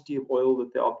quantity of oil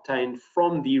that they obtained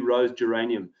from the rose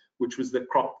geranium, which was the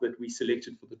crop that we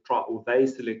selected for the trial, or they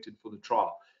selected for the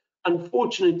trial.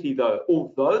 Unfortunately, though,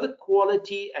 although the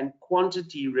quality and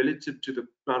quantity relative to the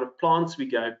amount of plants we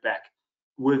gave back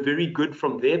were very good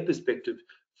from their perspective,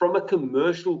 from a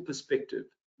commercial perspective,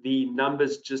 the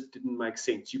numbers just didn't make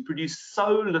sense. You produce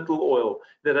so little oil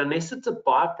that unless it's a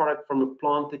byproduct from a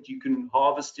plant that you can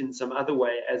harvest in some other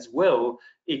way as well,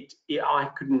 I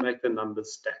couldn't make the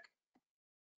numbers stack.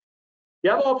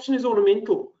 The other option is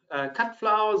ornamental. Cut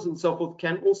flowers and so forth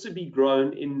can also be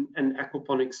grown in an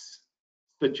aquaponics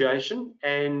situation,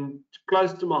 and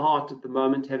close to my heart at the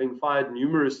moment, having fired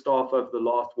numerous staff over the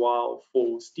last while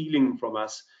for stealing from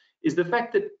us, is the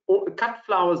fact that cut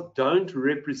flowers don't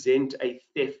represent a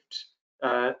theft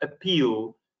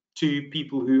appeal to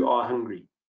people who are hungry.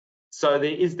 So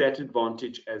there is that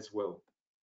advantage as well.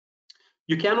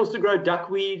 You can also grow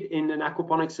duckweed in an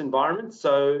aquaponics environment.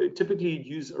 So typically you'd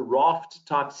use a raft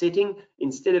type setting.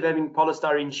 Instead of having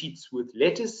polystyrene sheets with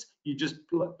lettuce, you just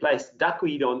place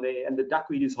duckweed on there, and the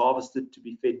duckweed is harvested to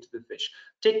be fed to the fish.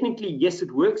 Technically, yes,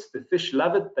 it works. The fish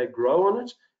love it. They grow on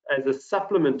it as a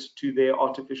supplement to their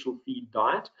artificial feed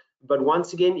diet. But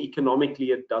once again,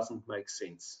 economically, it doesn't make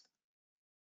sense.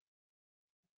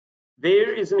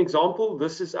 There is an example.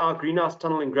 This is our greenhouse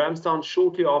tunnel in Grahamstown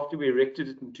shortly after we erected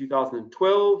it in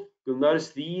 2012. You'll notice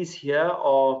these here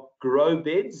are grow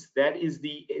beds. These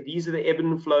are the ebb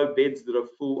and flow beds that are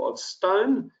full of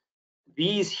stone.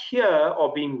 These here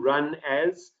are being run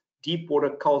as deep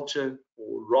water culture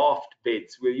or raft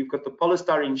beds, where you've got the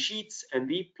polystyrene sheets and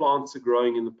the plants are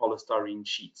growing in the polystyrene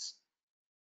sheets.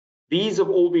 These have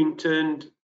all been turned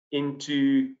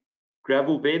into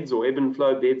gravel beds or ebb and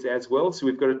flow beds as well. So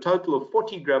we've got a total of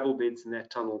 40 gravel beds in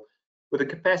that tunnel with a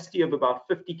capacity of about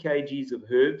 50 kgs of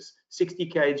herbs, 60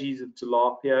 kgs of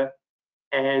tilapia,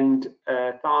 and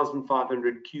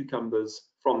 1,500 cucumbers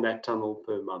from that tunnel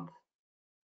per month.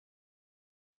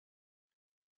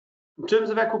 In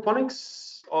terms of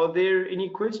aquaponics, are there any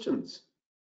questions?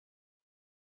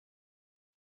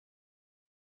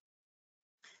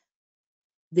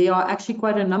 There are actually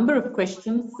quite a number of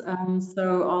questions,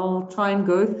 so I'll try and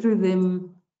go through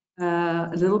them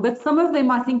a little bit. Some of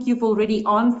them I think you've already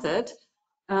answered.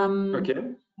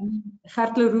 Okay.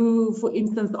 Gert Leroux, for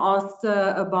instance, asked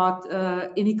about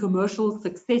any commercial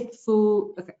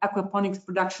successful aquaponics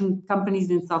production companies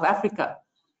in South Africa.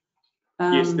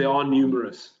 Yes, there are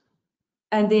numerous.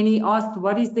 And then he asked,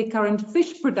 what is the current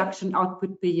fish production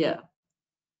output per year?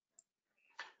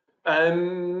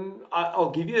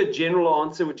 I'll give you a general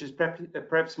answer, which is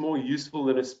perhaps more useful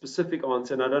than a specific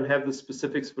answer, and I don't have the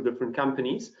specifics for different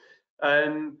companies.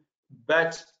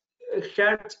 But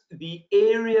the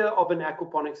area of an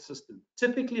aquaponics system,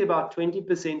 typically about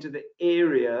 20% of the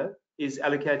area is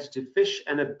allocated to fish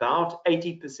and about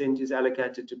 80% is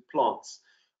allocated to plants.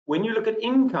 When you look at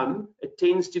income, it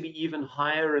tends to be even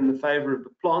higher in the favor of the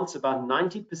plants. About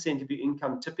 90% of your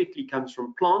income typically comes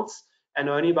from plants, and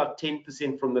only about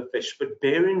 10% from the fish. But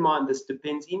bear in mind, this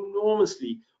depends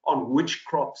enormously on which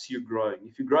crops you're growing.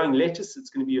 If you're growing lettuce,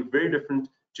 it's going to be very different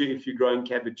to if you're growing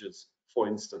cabbages, for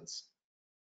instance.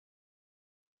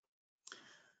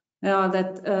 Yeah,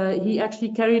 that he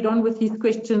actually carried on with his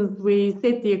questions. We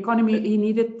said the economy, he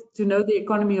needed to know the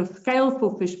economy of scale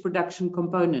for fish production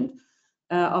component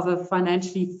of a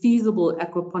financially feasible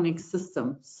aquaponics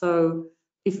system. So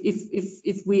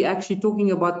if we're actually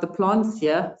talking about the plants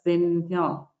here, then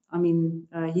yeah, I mean,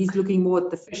 he's looking more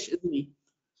at the fish, isn't he?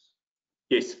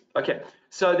 Yes. Okay.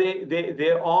 So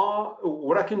there are,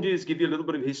 what I can do is give you a little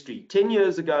bit of history. 10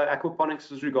 years ago,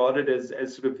 aquaponics was regarded as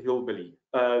sort of hillbilly.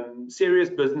 Serious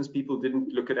business people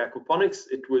didn't look at aquaponics.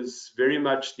 It was very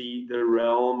much the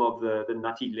realm of the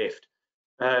nutty left.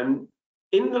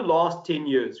 In the last 10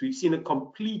 years, we've seen a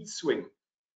complete swing,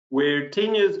 where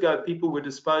 10 years ago, people were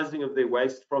disposing of their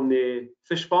waste from their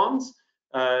fish farms.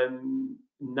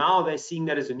 Now they're seeing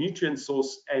that as a nutrient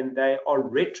source, and they are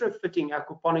retrofitting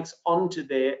aquaponics onto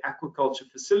their aquaculture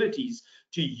facilities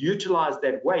to utilize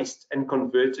that waste and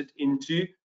convert it into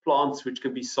plants which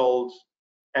can be sold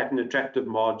at an attractive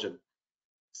margin.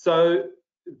 So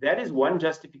that is one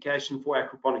justification for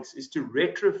aquaponics, is to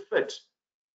retrofit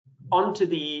onto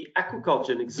the aquaculture,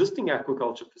 an existing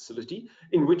aquaculture facility,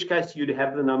 in which case you'd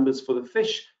have the numbers for the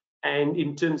fish. And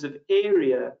in terms of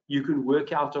area, you can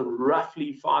work out on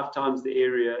roughly 5 times the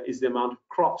area is the amount of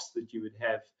crops that you would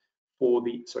have for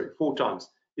the, 4 times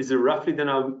is roughly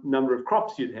the number of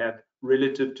crops you'd have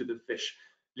relative to the fish.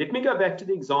 Let me go back to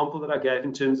the example that I gave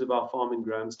in terms of our farm in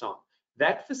Grahamstown.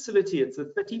 That facility, it's a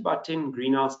 30 by 10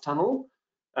 greenhouse tunnel,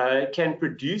 can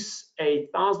produce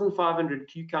 1,500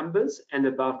 cucumbers and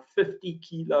about 50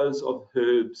 kilos of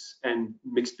herbs and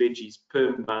mixed veggies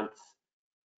per month,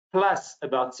 plus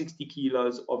about 60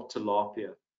 kilos of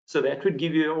tilapia. So that would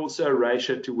give you also a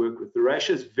ratio to work with. The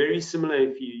ratio is very similar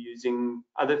if you're using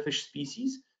other fish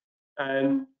species.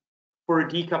 For a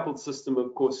decoupled system,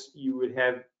 of course, you would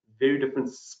have very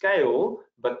different scale,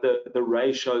 but the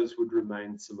ratios would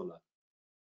remain similar.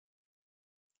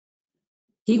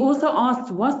 He also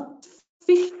asked what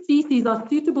fish species are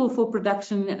suitable for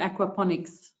production in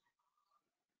aquaponics.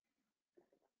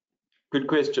 Good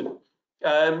question.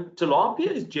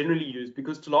 Tilapia is generally used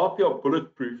because tilapia are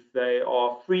bulletproof. They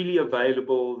are freely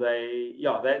available.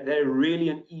 They're really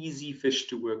an easy fish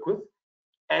to work with,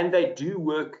 and they do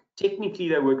work. Technically,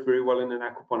 they work very well in an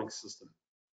aquaponics system.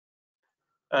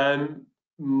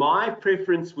 My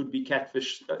preference would be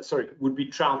would be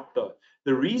trout though.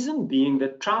 The reason being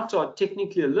that trout are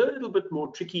technically a little bit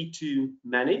more tricky to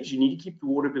manage. You need to keep the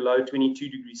water below 22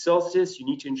 degrees Celsius. You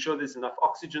need to ensure there's enough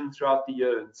oxygen throughout the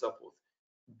year and so forth.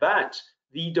 But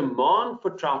the demand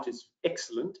for trout is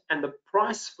excellent, and the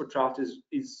price for trout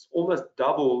is almost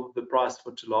double the price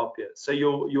for tilapia. So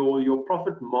your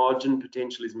profit margin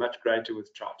potential is much greater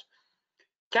with trout.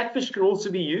 Catfish can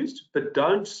also be used, but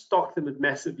don't stock them at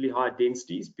massively high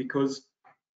densities because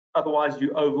otherwise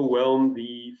you overwhelm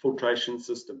the filtration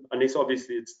system, unless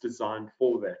obviously it's designed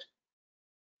for that.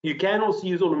 You can also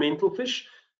use ornamental fish,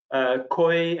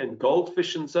 koi and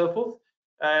goldfish and so forth.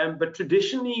 But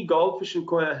traditionally, goldfish and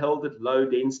koi are held at low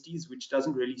densities, which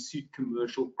doesn't really suit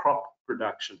commercial crop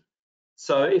production.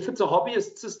 So if it's a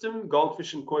hobbyist system,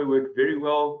 goldfish and koi work very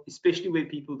well, especially where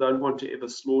people don't want to ever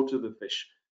slaughter the fish.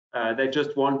 They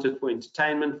just want it for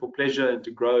entertainment, for pleasure, and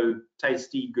to grow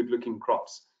tasty, good-looking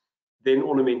crops. Then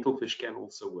ornamental fish can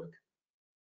also work.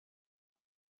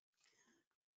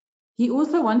 He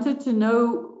also wanted to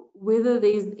know whether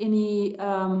there's any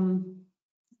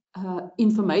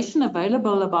information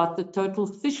available about the total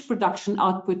fish production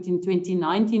output in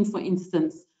 2019, for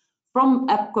instance, from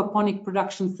aquaponic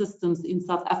production systems in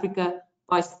South Africa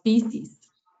by species.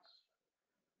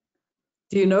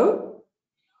 Do you know?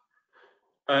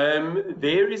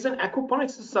 There is an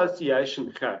Aquaponics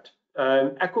Association, Gert.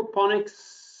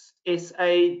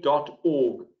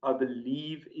 Aquaponicssa.org, I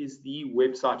believe, is the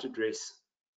website address.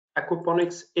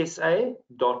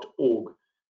 Aquaponicssa.org.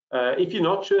 If you're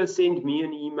not sure, send me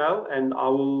an email and I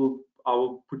will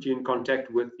put you in contact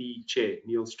with the chair,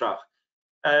 Neil Strach.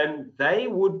 And they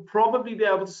would probably be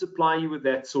able to supply you with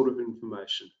that sort of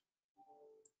information.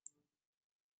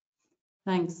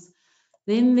 Thanks.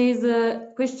 Then there's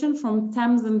a question from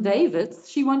Tamsin Davids.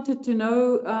 She wanted to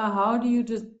know how do you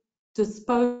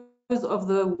dispose of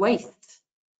the waste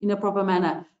in a proper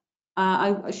manner?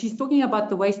 She's talking about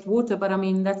the wastewater, but I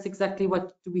mean, that's exactly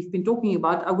what we've been talking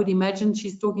about. I would imagine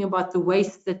she's talking about the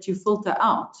waste that you filter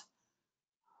out.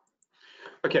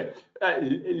 Okay,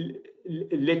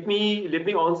 let me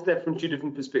answer that from two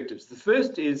different perspectives. The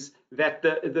first is that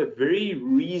the very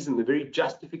reason, the very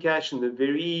justification, the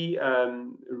very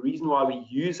reason why we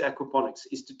use aquaponics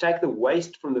is to take the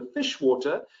waste from the fish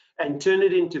water and turn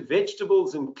it into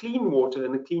vegetables and clean water,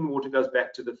 and the clean water goes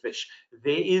back to the fish.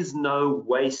 There is no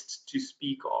waste to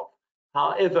speak of.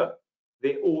 However,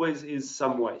 there always is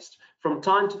some waste. From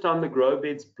time to time, the grow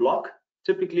beds block.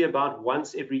 Typically about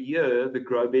once every year, the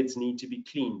grow beds need to be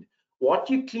cleaned. What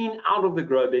you clean out of the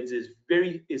grow beds is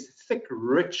thick,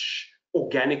 rich,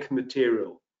 organic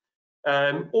material.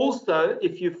 Also,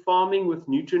 if you're farming with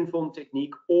nutrient film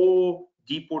technique or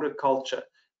deep water culture,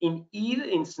 in either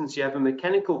instance, you have a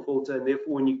mechanical filter, and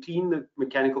therefore when you clean the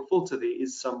mechanical filter, there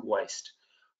is some waste.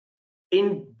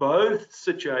 In both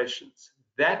situations,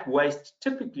 that waste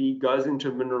typically goes into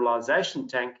a mineralization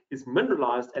tank, is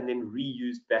mineralized, and then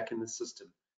reused back in the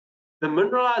system. The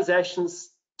mineralization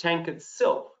tank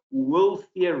itself will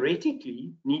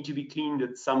theoretically need to be cleaned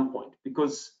at some point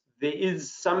because there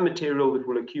is some material that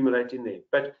will accumulate in there.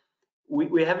 But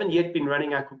we haven't yet been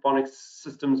running aquaponics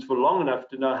systems for long enough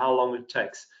to know how long it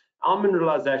takes. Our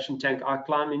mineralization tank, I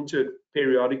climb into it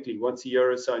periodically, once a year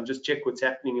or so, and just check what's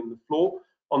happening in the floor,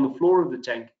 on the floor of the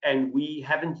tank, and we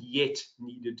haven't yet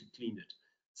needed to clean it.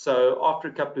 So after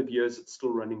a couple of years, it's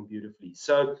still running beautifully.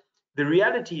 So the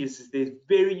reality is there's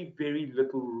very, very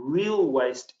little real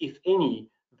waste, if any,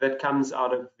 that comes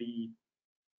out of the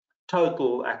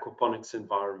total aquaponics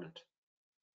environment.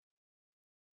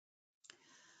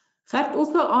 Gert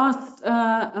also asked,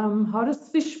 how does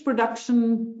fish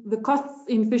production, the costs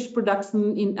in fish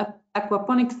production in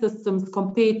aquaponic systems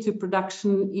compared to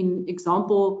production in,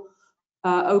 example,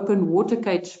 open water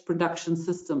cage production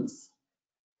systems?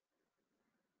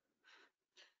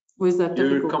 Or is that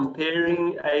difficult? You're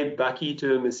comparing a Bucky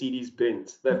to a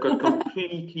Mercedes-Benz. They've got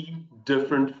completely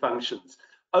different functions.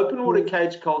 Open water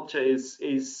cage culture is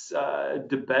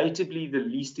debatably the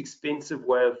least expensive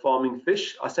way of farming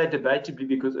fish. I say debatably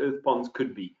because earth ponds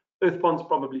could be. Earth ponds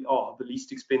probably are the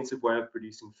least expensive way of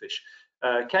producing fish.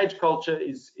 Cage culture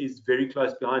is very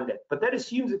close behind that. But that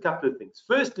assumes a couple of things.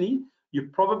 Firstly, you're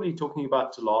probably talking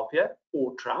about tilapia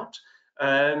or trout.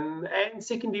 And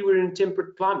secondly, we're in a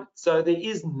temperate climate. So there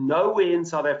is nowhere in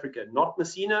South Africa, not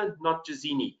Messina, not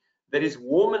Jazini, that is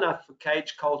warm enough for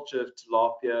cage culture of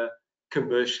tilapia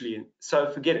commercially.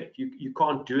 So forget it, you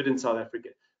can't do it in South Africa.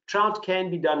 Trout can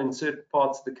be done in certain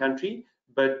parts of the country,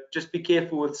 but just be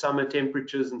careful with summer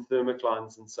temperatures and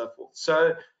thermoclines and so forth.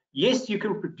 So yes, you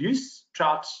can produce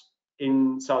trout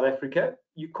in South Africa.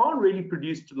 You can't really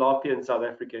produce tilapia in South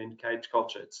Africa in cage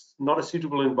culture. It's not a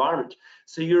suitable environment.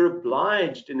 So you're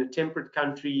obliged in a temperate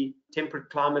country, temperate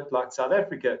climate like South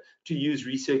Africa, to use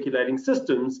recirculating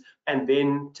systems, and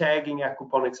then tagging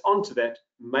aquaponics onto that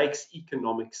makes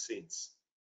economic sense.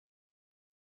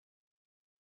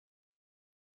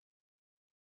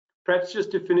 Perhaps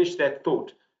just to finish that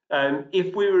thought,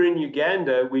 if we were in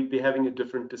Uganda, we'd be having a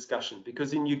different discussion,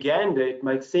 because in Uganda, it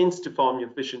makes sense to farm your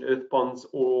fish in earth ponds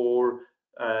or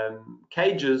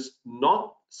cages,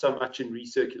 not so much in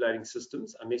recirculating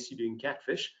systems, unless you're doing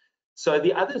catfish. So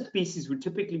the other species would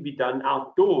typically be done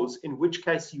outdoors, in which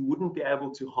case you wouldn't be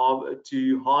able to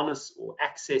harness or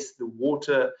access the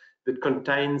water that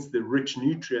contains the rich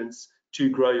nutrients to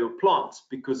grow your plants,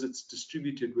 because it's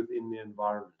distributed within the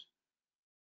environment.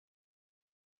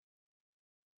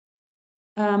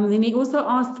 Then he also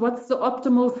asked, what's the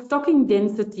optimal stocking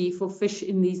density for fish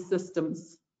in these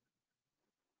systems?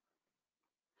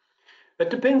 It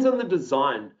depends on the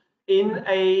design. In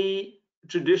a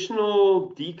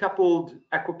traditional decoupled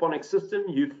aquaponic system,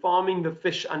 you're farming the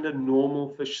fish under normal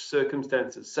fish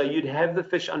circumstances. So you'd have the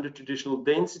fish under traditional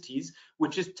densities,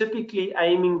 which is typically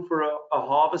aiming for a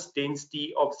harvest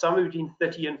density of somewhere between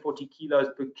 30 and 40 kilos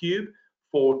per cube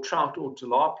for trout or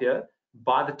tilapia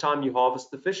by the time you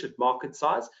harvest the fish at market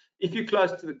size. If you're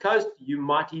close to the coast, you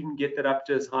might even get that up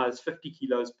to as high as 50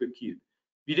 kilos per cube.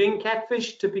 If you're doing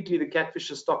catfish, typically the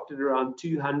catfish are stocked at around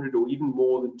 200 or even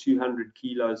more than 200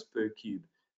 kilos per cube.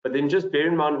 But then just bear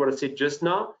in mind what I said just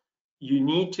now. You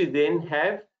need to then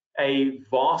have a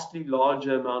vastly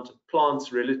larger amount of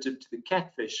plants relative to the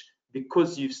catfish,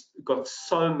 because you've got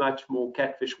so much more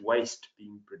catfish waste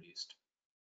being produced.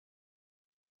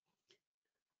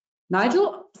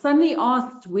 Nigel suddenly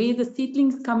asked where the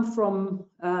seedlings come from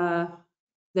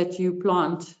that you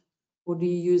plant, or do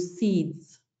you use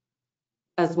seeds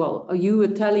as well? Or you were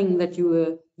telling that you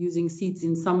were using seeds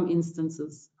in some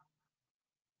instances.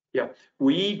 Yeah,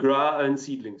 we grow our own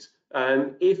seedlings.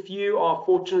 If you are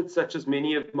fortunate, such as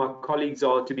many of my colleagues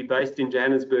are, to be based in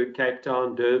Johannesburg, Cape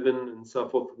Town, Durban, and so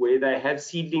forth, where they have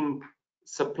seedling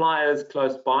suppliers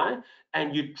close by,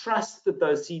 and you trust that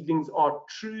those seedlings are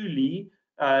truly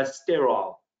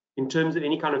sterile in terms of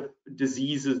any kind of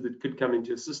diseases that could come into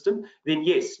your system, then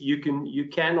yes, you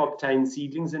can obtain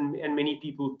seedlings, and many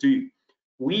people do.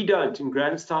 We don't. In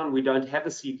Grahamstown, we don't have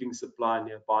a seedling supply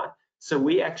nearby, so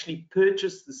we actually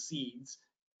purchase the seeds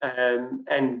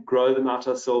and grow them out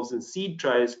ourselves in seed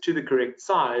trays to the correct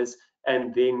size,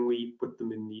 and then we put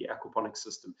them in the aquaponics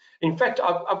system. In fact,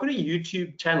 I've got a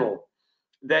YouTube channel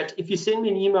that if you send me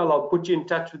an email, I'll put you in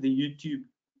touch with the YouTube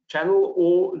channel,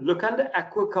 or look under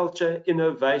aquaculture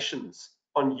innovations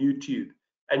on YouTube,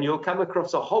 and you'll come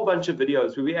across a whole bunch of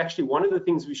videos where we actually, one of the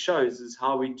things we show is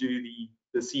how we do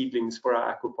the seedlings for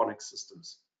our aquaponics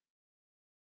systems.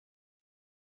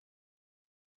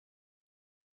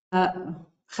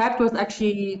 Gert was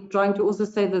actually trying to also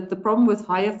say that the problem with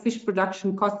higher fish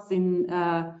production costs in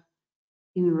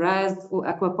RAS or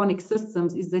aquaponic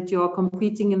systems is that you are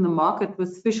competing in the market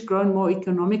with fish grown more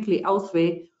economically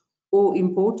elsewhere or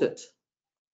imported.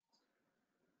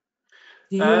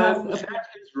 Do you have that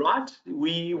is right.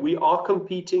 We are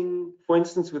competing, for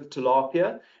instance, with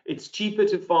tilapia. It's cheaper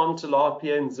to farm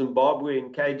tilapia in Zimbabwe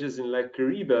in cages in Lake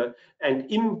Kariba and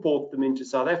import them into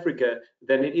South Africa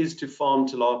than it is to farm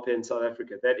tilapia in South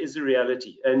Africa. That is a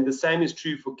reality. And the same is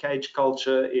true for cage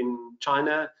culture in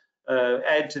China.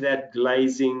 Add to that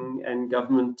glazing and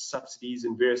government subsidies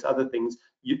and various other things.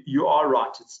 You are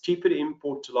right. It's cheaper to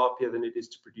import tilapia than it is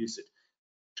to produce it.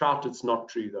 Trout, it's not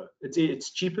true though. It's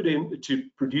cheaper to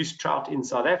produce trout in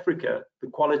South Africa, the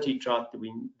quality trout that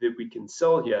we can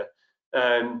sell here,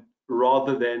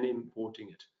 rather than importing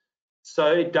it.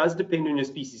 So it does depend on your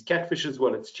species. Catfish as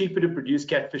well. It's cheaper to produce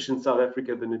catfish in South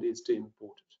Africa than it is to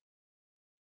import it.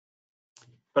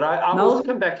 But I also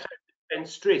come back and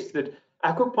stress that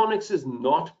aquaponics is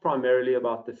not primarily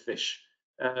about the fish.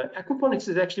 Aquaponics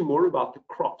is actually more about the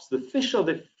crops. The fish are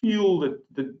the fuel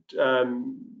that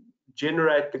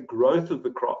generate the growth of the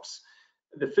crops.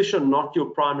 The fish are not your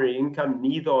primary income,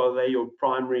 neither are they your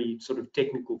primary sort of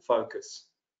technical focus.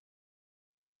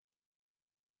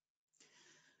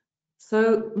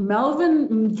 So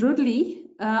Melvin Drudley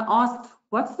asked,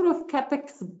 what sort of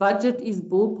capex budget is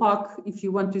ballpark if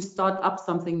you want to start up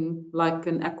something like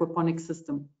an aquaponics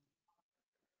system?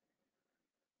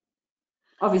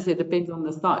 Obviously, it depends on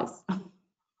the size.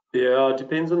 Yeah, it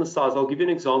depends on the size. I'll give you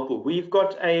an example. We've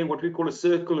got what we call a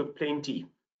circle of plenty.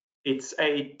 It's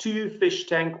a 2 fish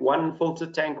tank, 1 filter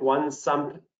tank, 1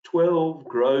 sump, 12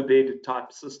 grow bed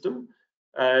type system.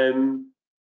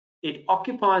 It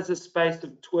occupies a space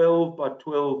of 12 by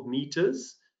 12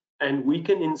 meters, and we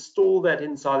can install that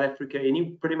in South Africa,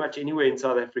 pretty much anywhere in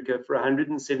South Africa, for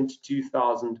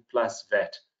 172,000 plus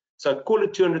VAT. So call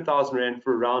it 200,000 Rand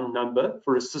for a round number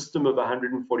for a system of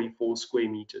 144 square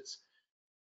meters.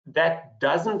 That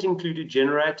doesn't include a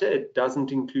generator, it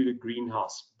doesn't include a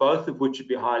greenhouse, both of which would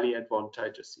be highly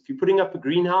advantageous. If you're putting up a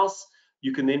greenhouse,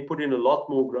 you can then put in a lot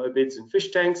more grow beds and fish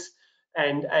tanks,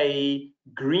 and a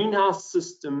greenhouse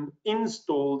system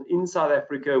installed in South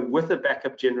Africa with a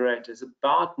backup generator is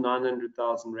about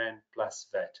 900,000 Rand plus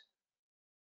VAT.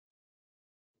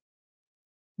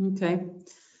 Okay.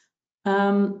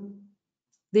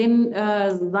 Then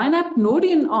Zainab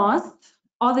Nordin asked,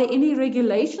 are there any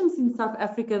regulations in South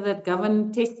Africa that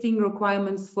govern testing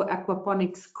requirements for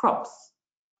aquaponics crops?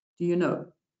 Do you know?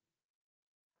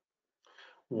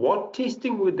 What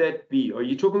testing would that be? Are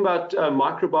you talking about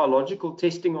microbiological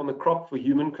testing on the crop for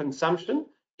human consumption?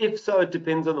 If so, it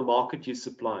depends on the market you're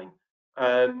supplying.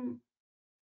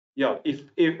 Yeah, if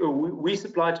we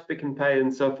supply to Pick n Pay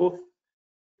and so forth,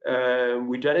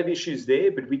 we don't have issues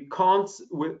there, but we can't,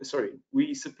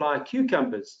 we supply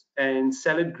cucumbers and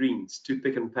salad greens to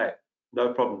Pick n Pay,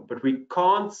 no problem. But we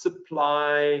can't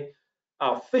supply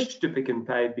our fish to Pick n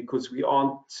Pay because we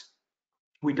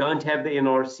don't have the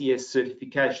NRCS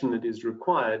certification that is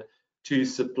required to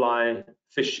supply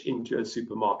fish into a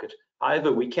supermarket.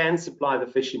 However, we can supply the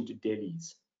fish into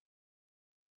delis.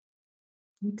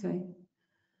 Okay.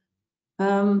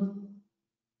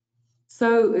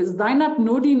 So Zainab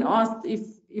Nordin asked if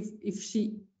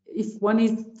one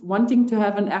is wanting to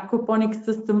have an aquaponics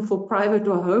system for private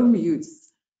or home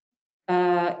use.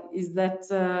 Is that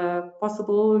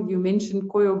possible? You mentioned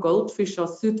koi or goldfish are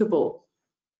suitable,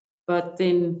 but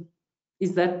then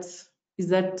does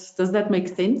that make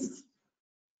sense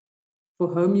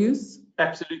for home use?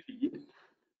 Absolutely.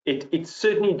 It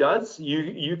certainly does.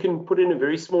 You can put in a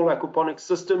very small aquaponics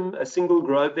system, a single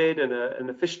grow bed and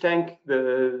a fish tank.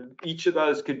 Each of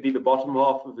those could be the bottom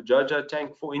half of a JoJo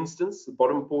tank, for instance, the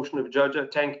bottom portion of a JoJo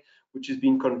tank, which has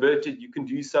been converted. You can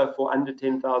do so for under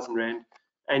 10,000 Rand,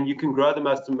 and you can grow the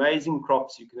most amazing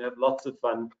crops. You can have lots of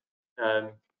fun.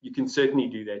 You can certainly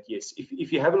do that, yes.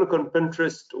 If you have a look on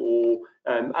Pinterest or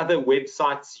other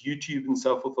websites, YouTube and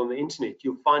so forth on the internet,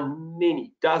 you'll find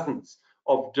many, dozens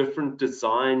of different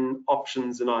design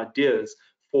options and ideas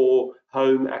for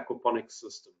home aquaponics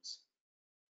systems.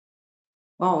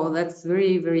 Wow, that's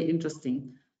very, very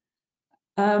interesting.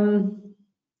 Then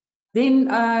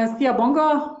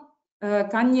Siabonga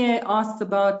Kanye asked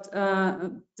about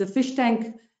the fish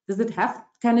tank.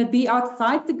 Can it be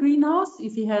outside the greenhouse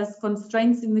if he has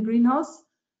constraints in the greenhouse?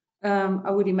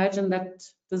 I would imagine that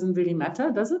doesn't really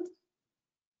matter, does it?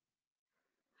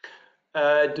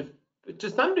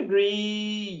 To some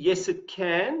degree, yes, it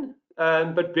can.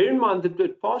 But bear in mind that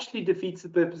it partially defeats the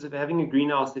purpose of having a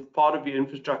greenhouse if part of your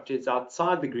infrastructure is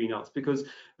outside the greenhouse, because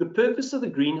the purpose of the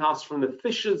greenhouse from the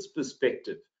fisher's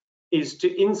perspective is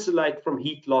to insulate from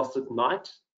heat loss at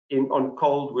night on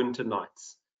cold winter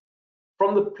nights.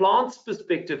 From the plant's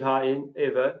perspective,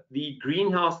 however, the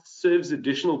greenhouse serves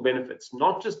additional benefits,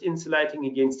 not just insulating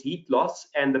against heat loss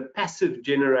and the passive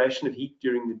generation of heat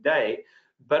during the day,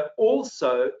 but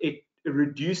also it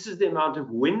reduces the amount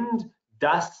of wind,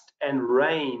 dust, and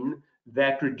rain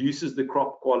that reduces the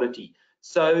crop quality.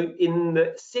 So in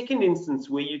the second instance,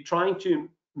 where you're trying to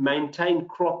maintain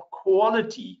crop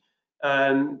quality,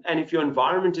 and if your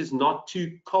environment is not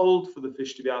too cold for the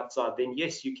fish to be outside, then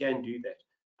yes, you can do that.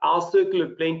 Our circle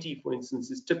of plenty, for instance,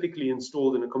 is typically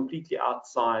installed in a completely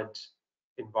outside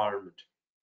environment.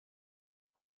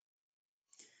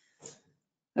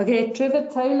 Okay, Trevor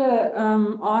Taylor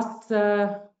asked,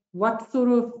 what sort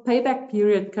of payback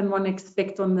period can one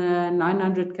expect on the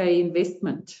 900K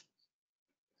investment?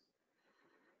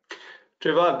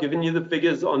 Trevor, I've given you the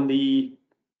figures on the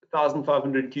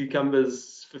 1,500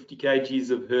 cucumbers, 50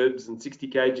 kgs of herbs, and 60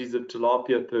 kgs of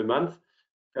tilapia per month.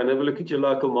 And have a look at your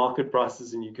local market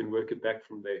prices, and you can work it back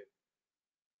from there.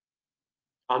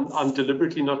 I'm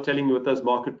deliberately not telling you what those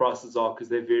market prices are because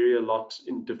they vary a lot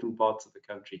in different parts of the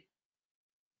country.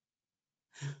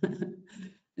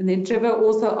 And then Trevor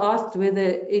also asked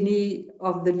whether any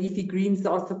of the leafy greens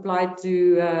are supplied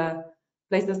to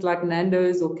places like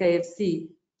Nando's or KFC.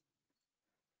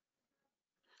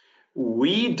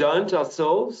 We don't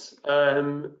ourselves,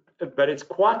 but it's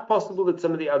quite possible that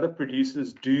some of the other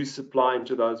producers do supply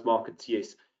into those markets,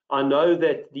 yes. I know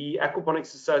that the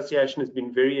Aquaponics Association has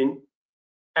been very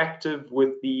active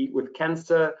with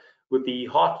cancer, with the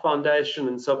Heart Foundation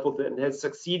and so forth, and has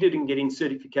succeeded in getting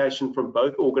certification from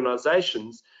both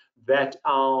organizations that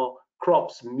our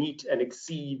crops meet and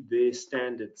exceed their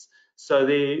standards. So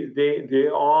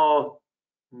there are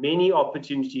many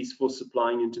opportunities for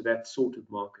supplying into that sort of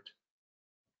market.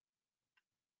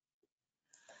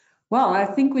 Well, I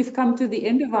think we've come to the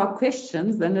end of our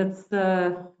questions, and it's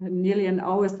nearly an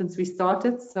hour since we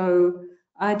started. So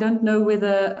I don't know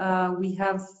whether we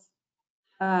have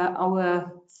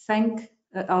our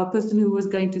person who was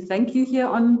going to thank you here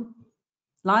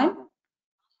online.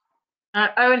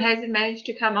 Owen hasn't managed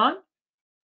to come on.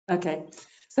 Okay,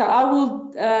 so I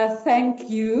will thank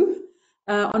you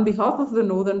on behalf of the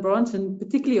Northern Branch, and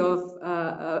particularly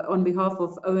on behalf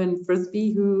of Owen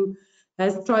Frisbee, who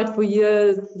has tried for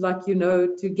years, like you know,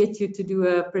 to get you to do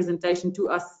a presentation to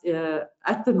us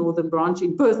at the Northern Branch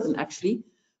in person, actually.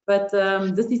 But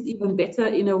this is even better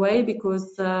in a way,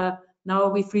 because now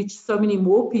we've reached so many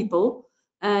more people,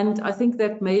 and I think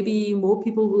that maybe more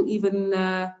people will even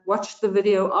watch the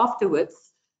video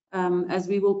afterwards, as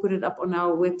we will put it up on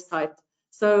our website.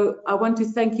 So I want to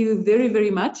thank you very,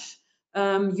 very much.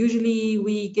 Usually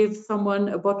we give someone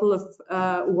a bottle of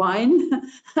wine,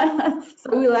 so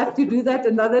we'll have to do that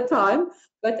another time,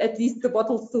 but at least the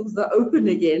bottle stills are open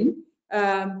again.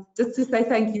 Just to say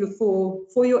thank you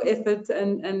for your effort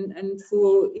and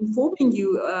for informing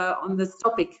you on this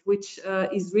topic, which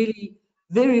is really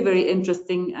very, very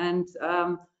interesting, and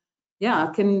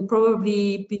yeah, can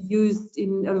probably be used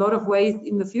in a lot of ways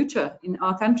in the future in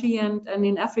our country and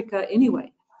in Africa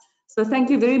anyway. So thank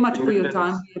you very much for your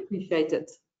time. We appreciate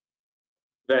it.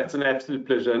 That's an absolute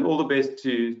pleasure, and all the best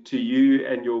to you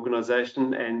and your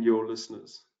organization and your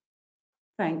listeners.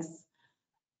 Thanks.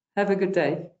 Have a good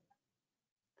day.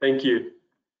 Thank you.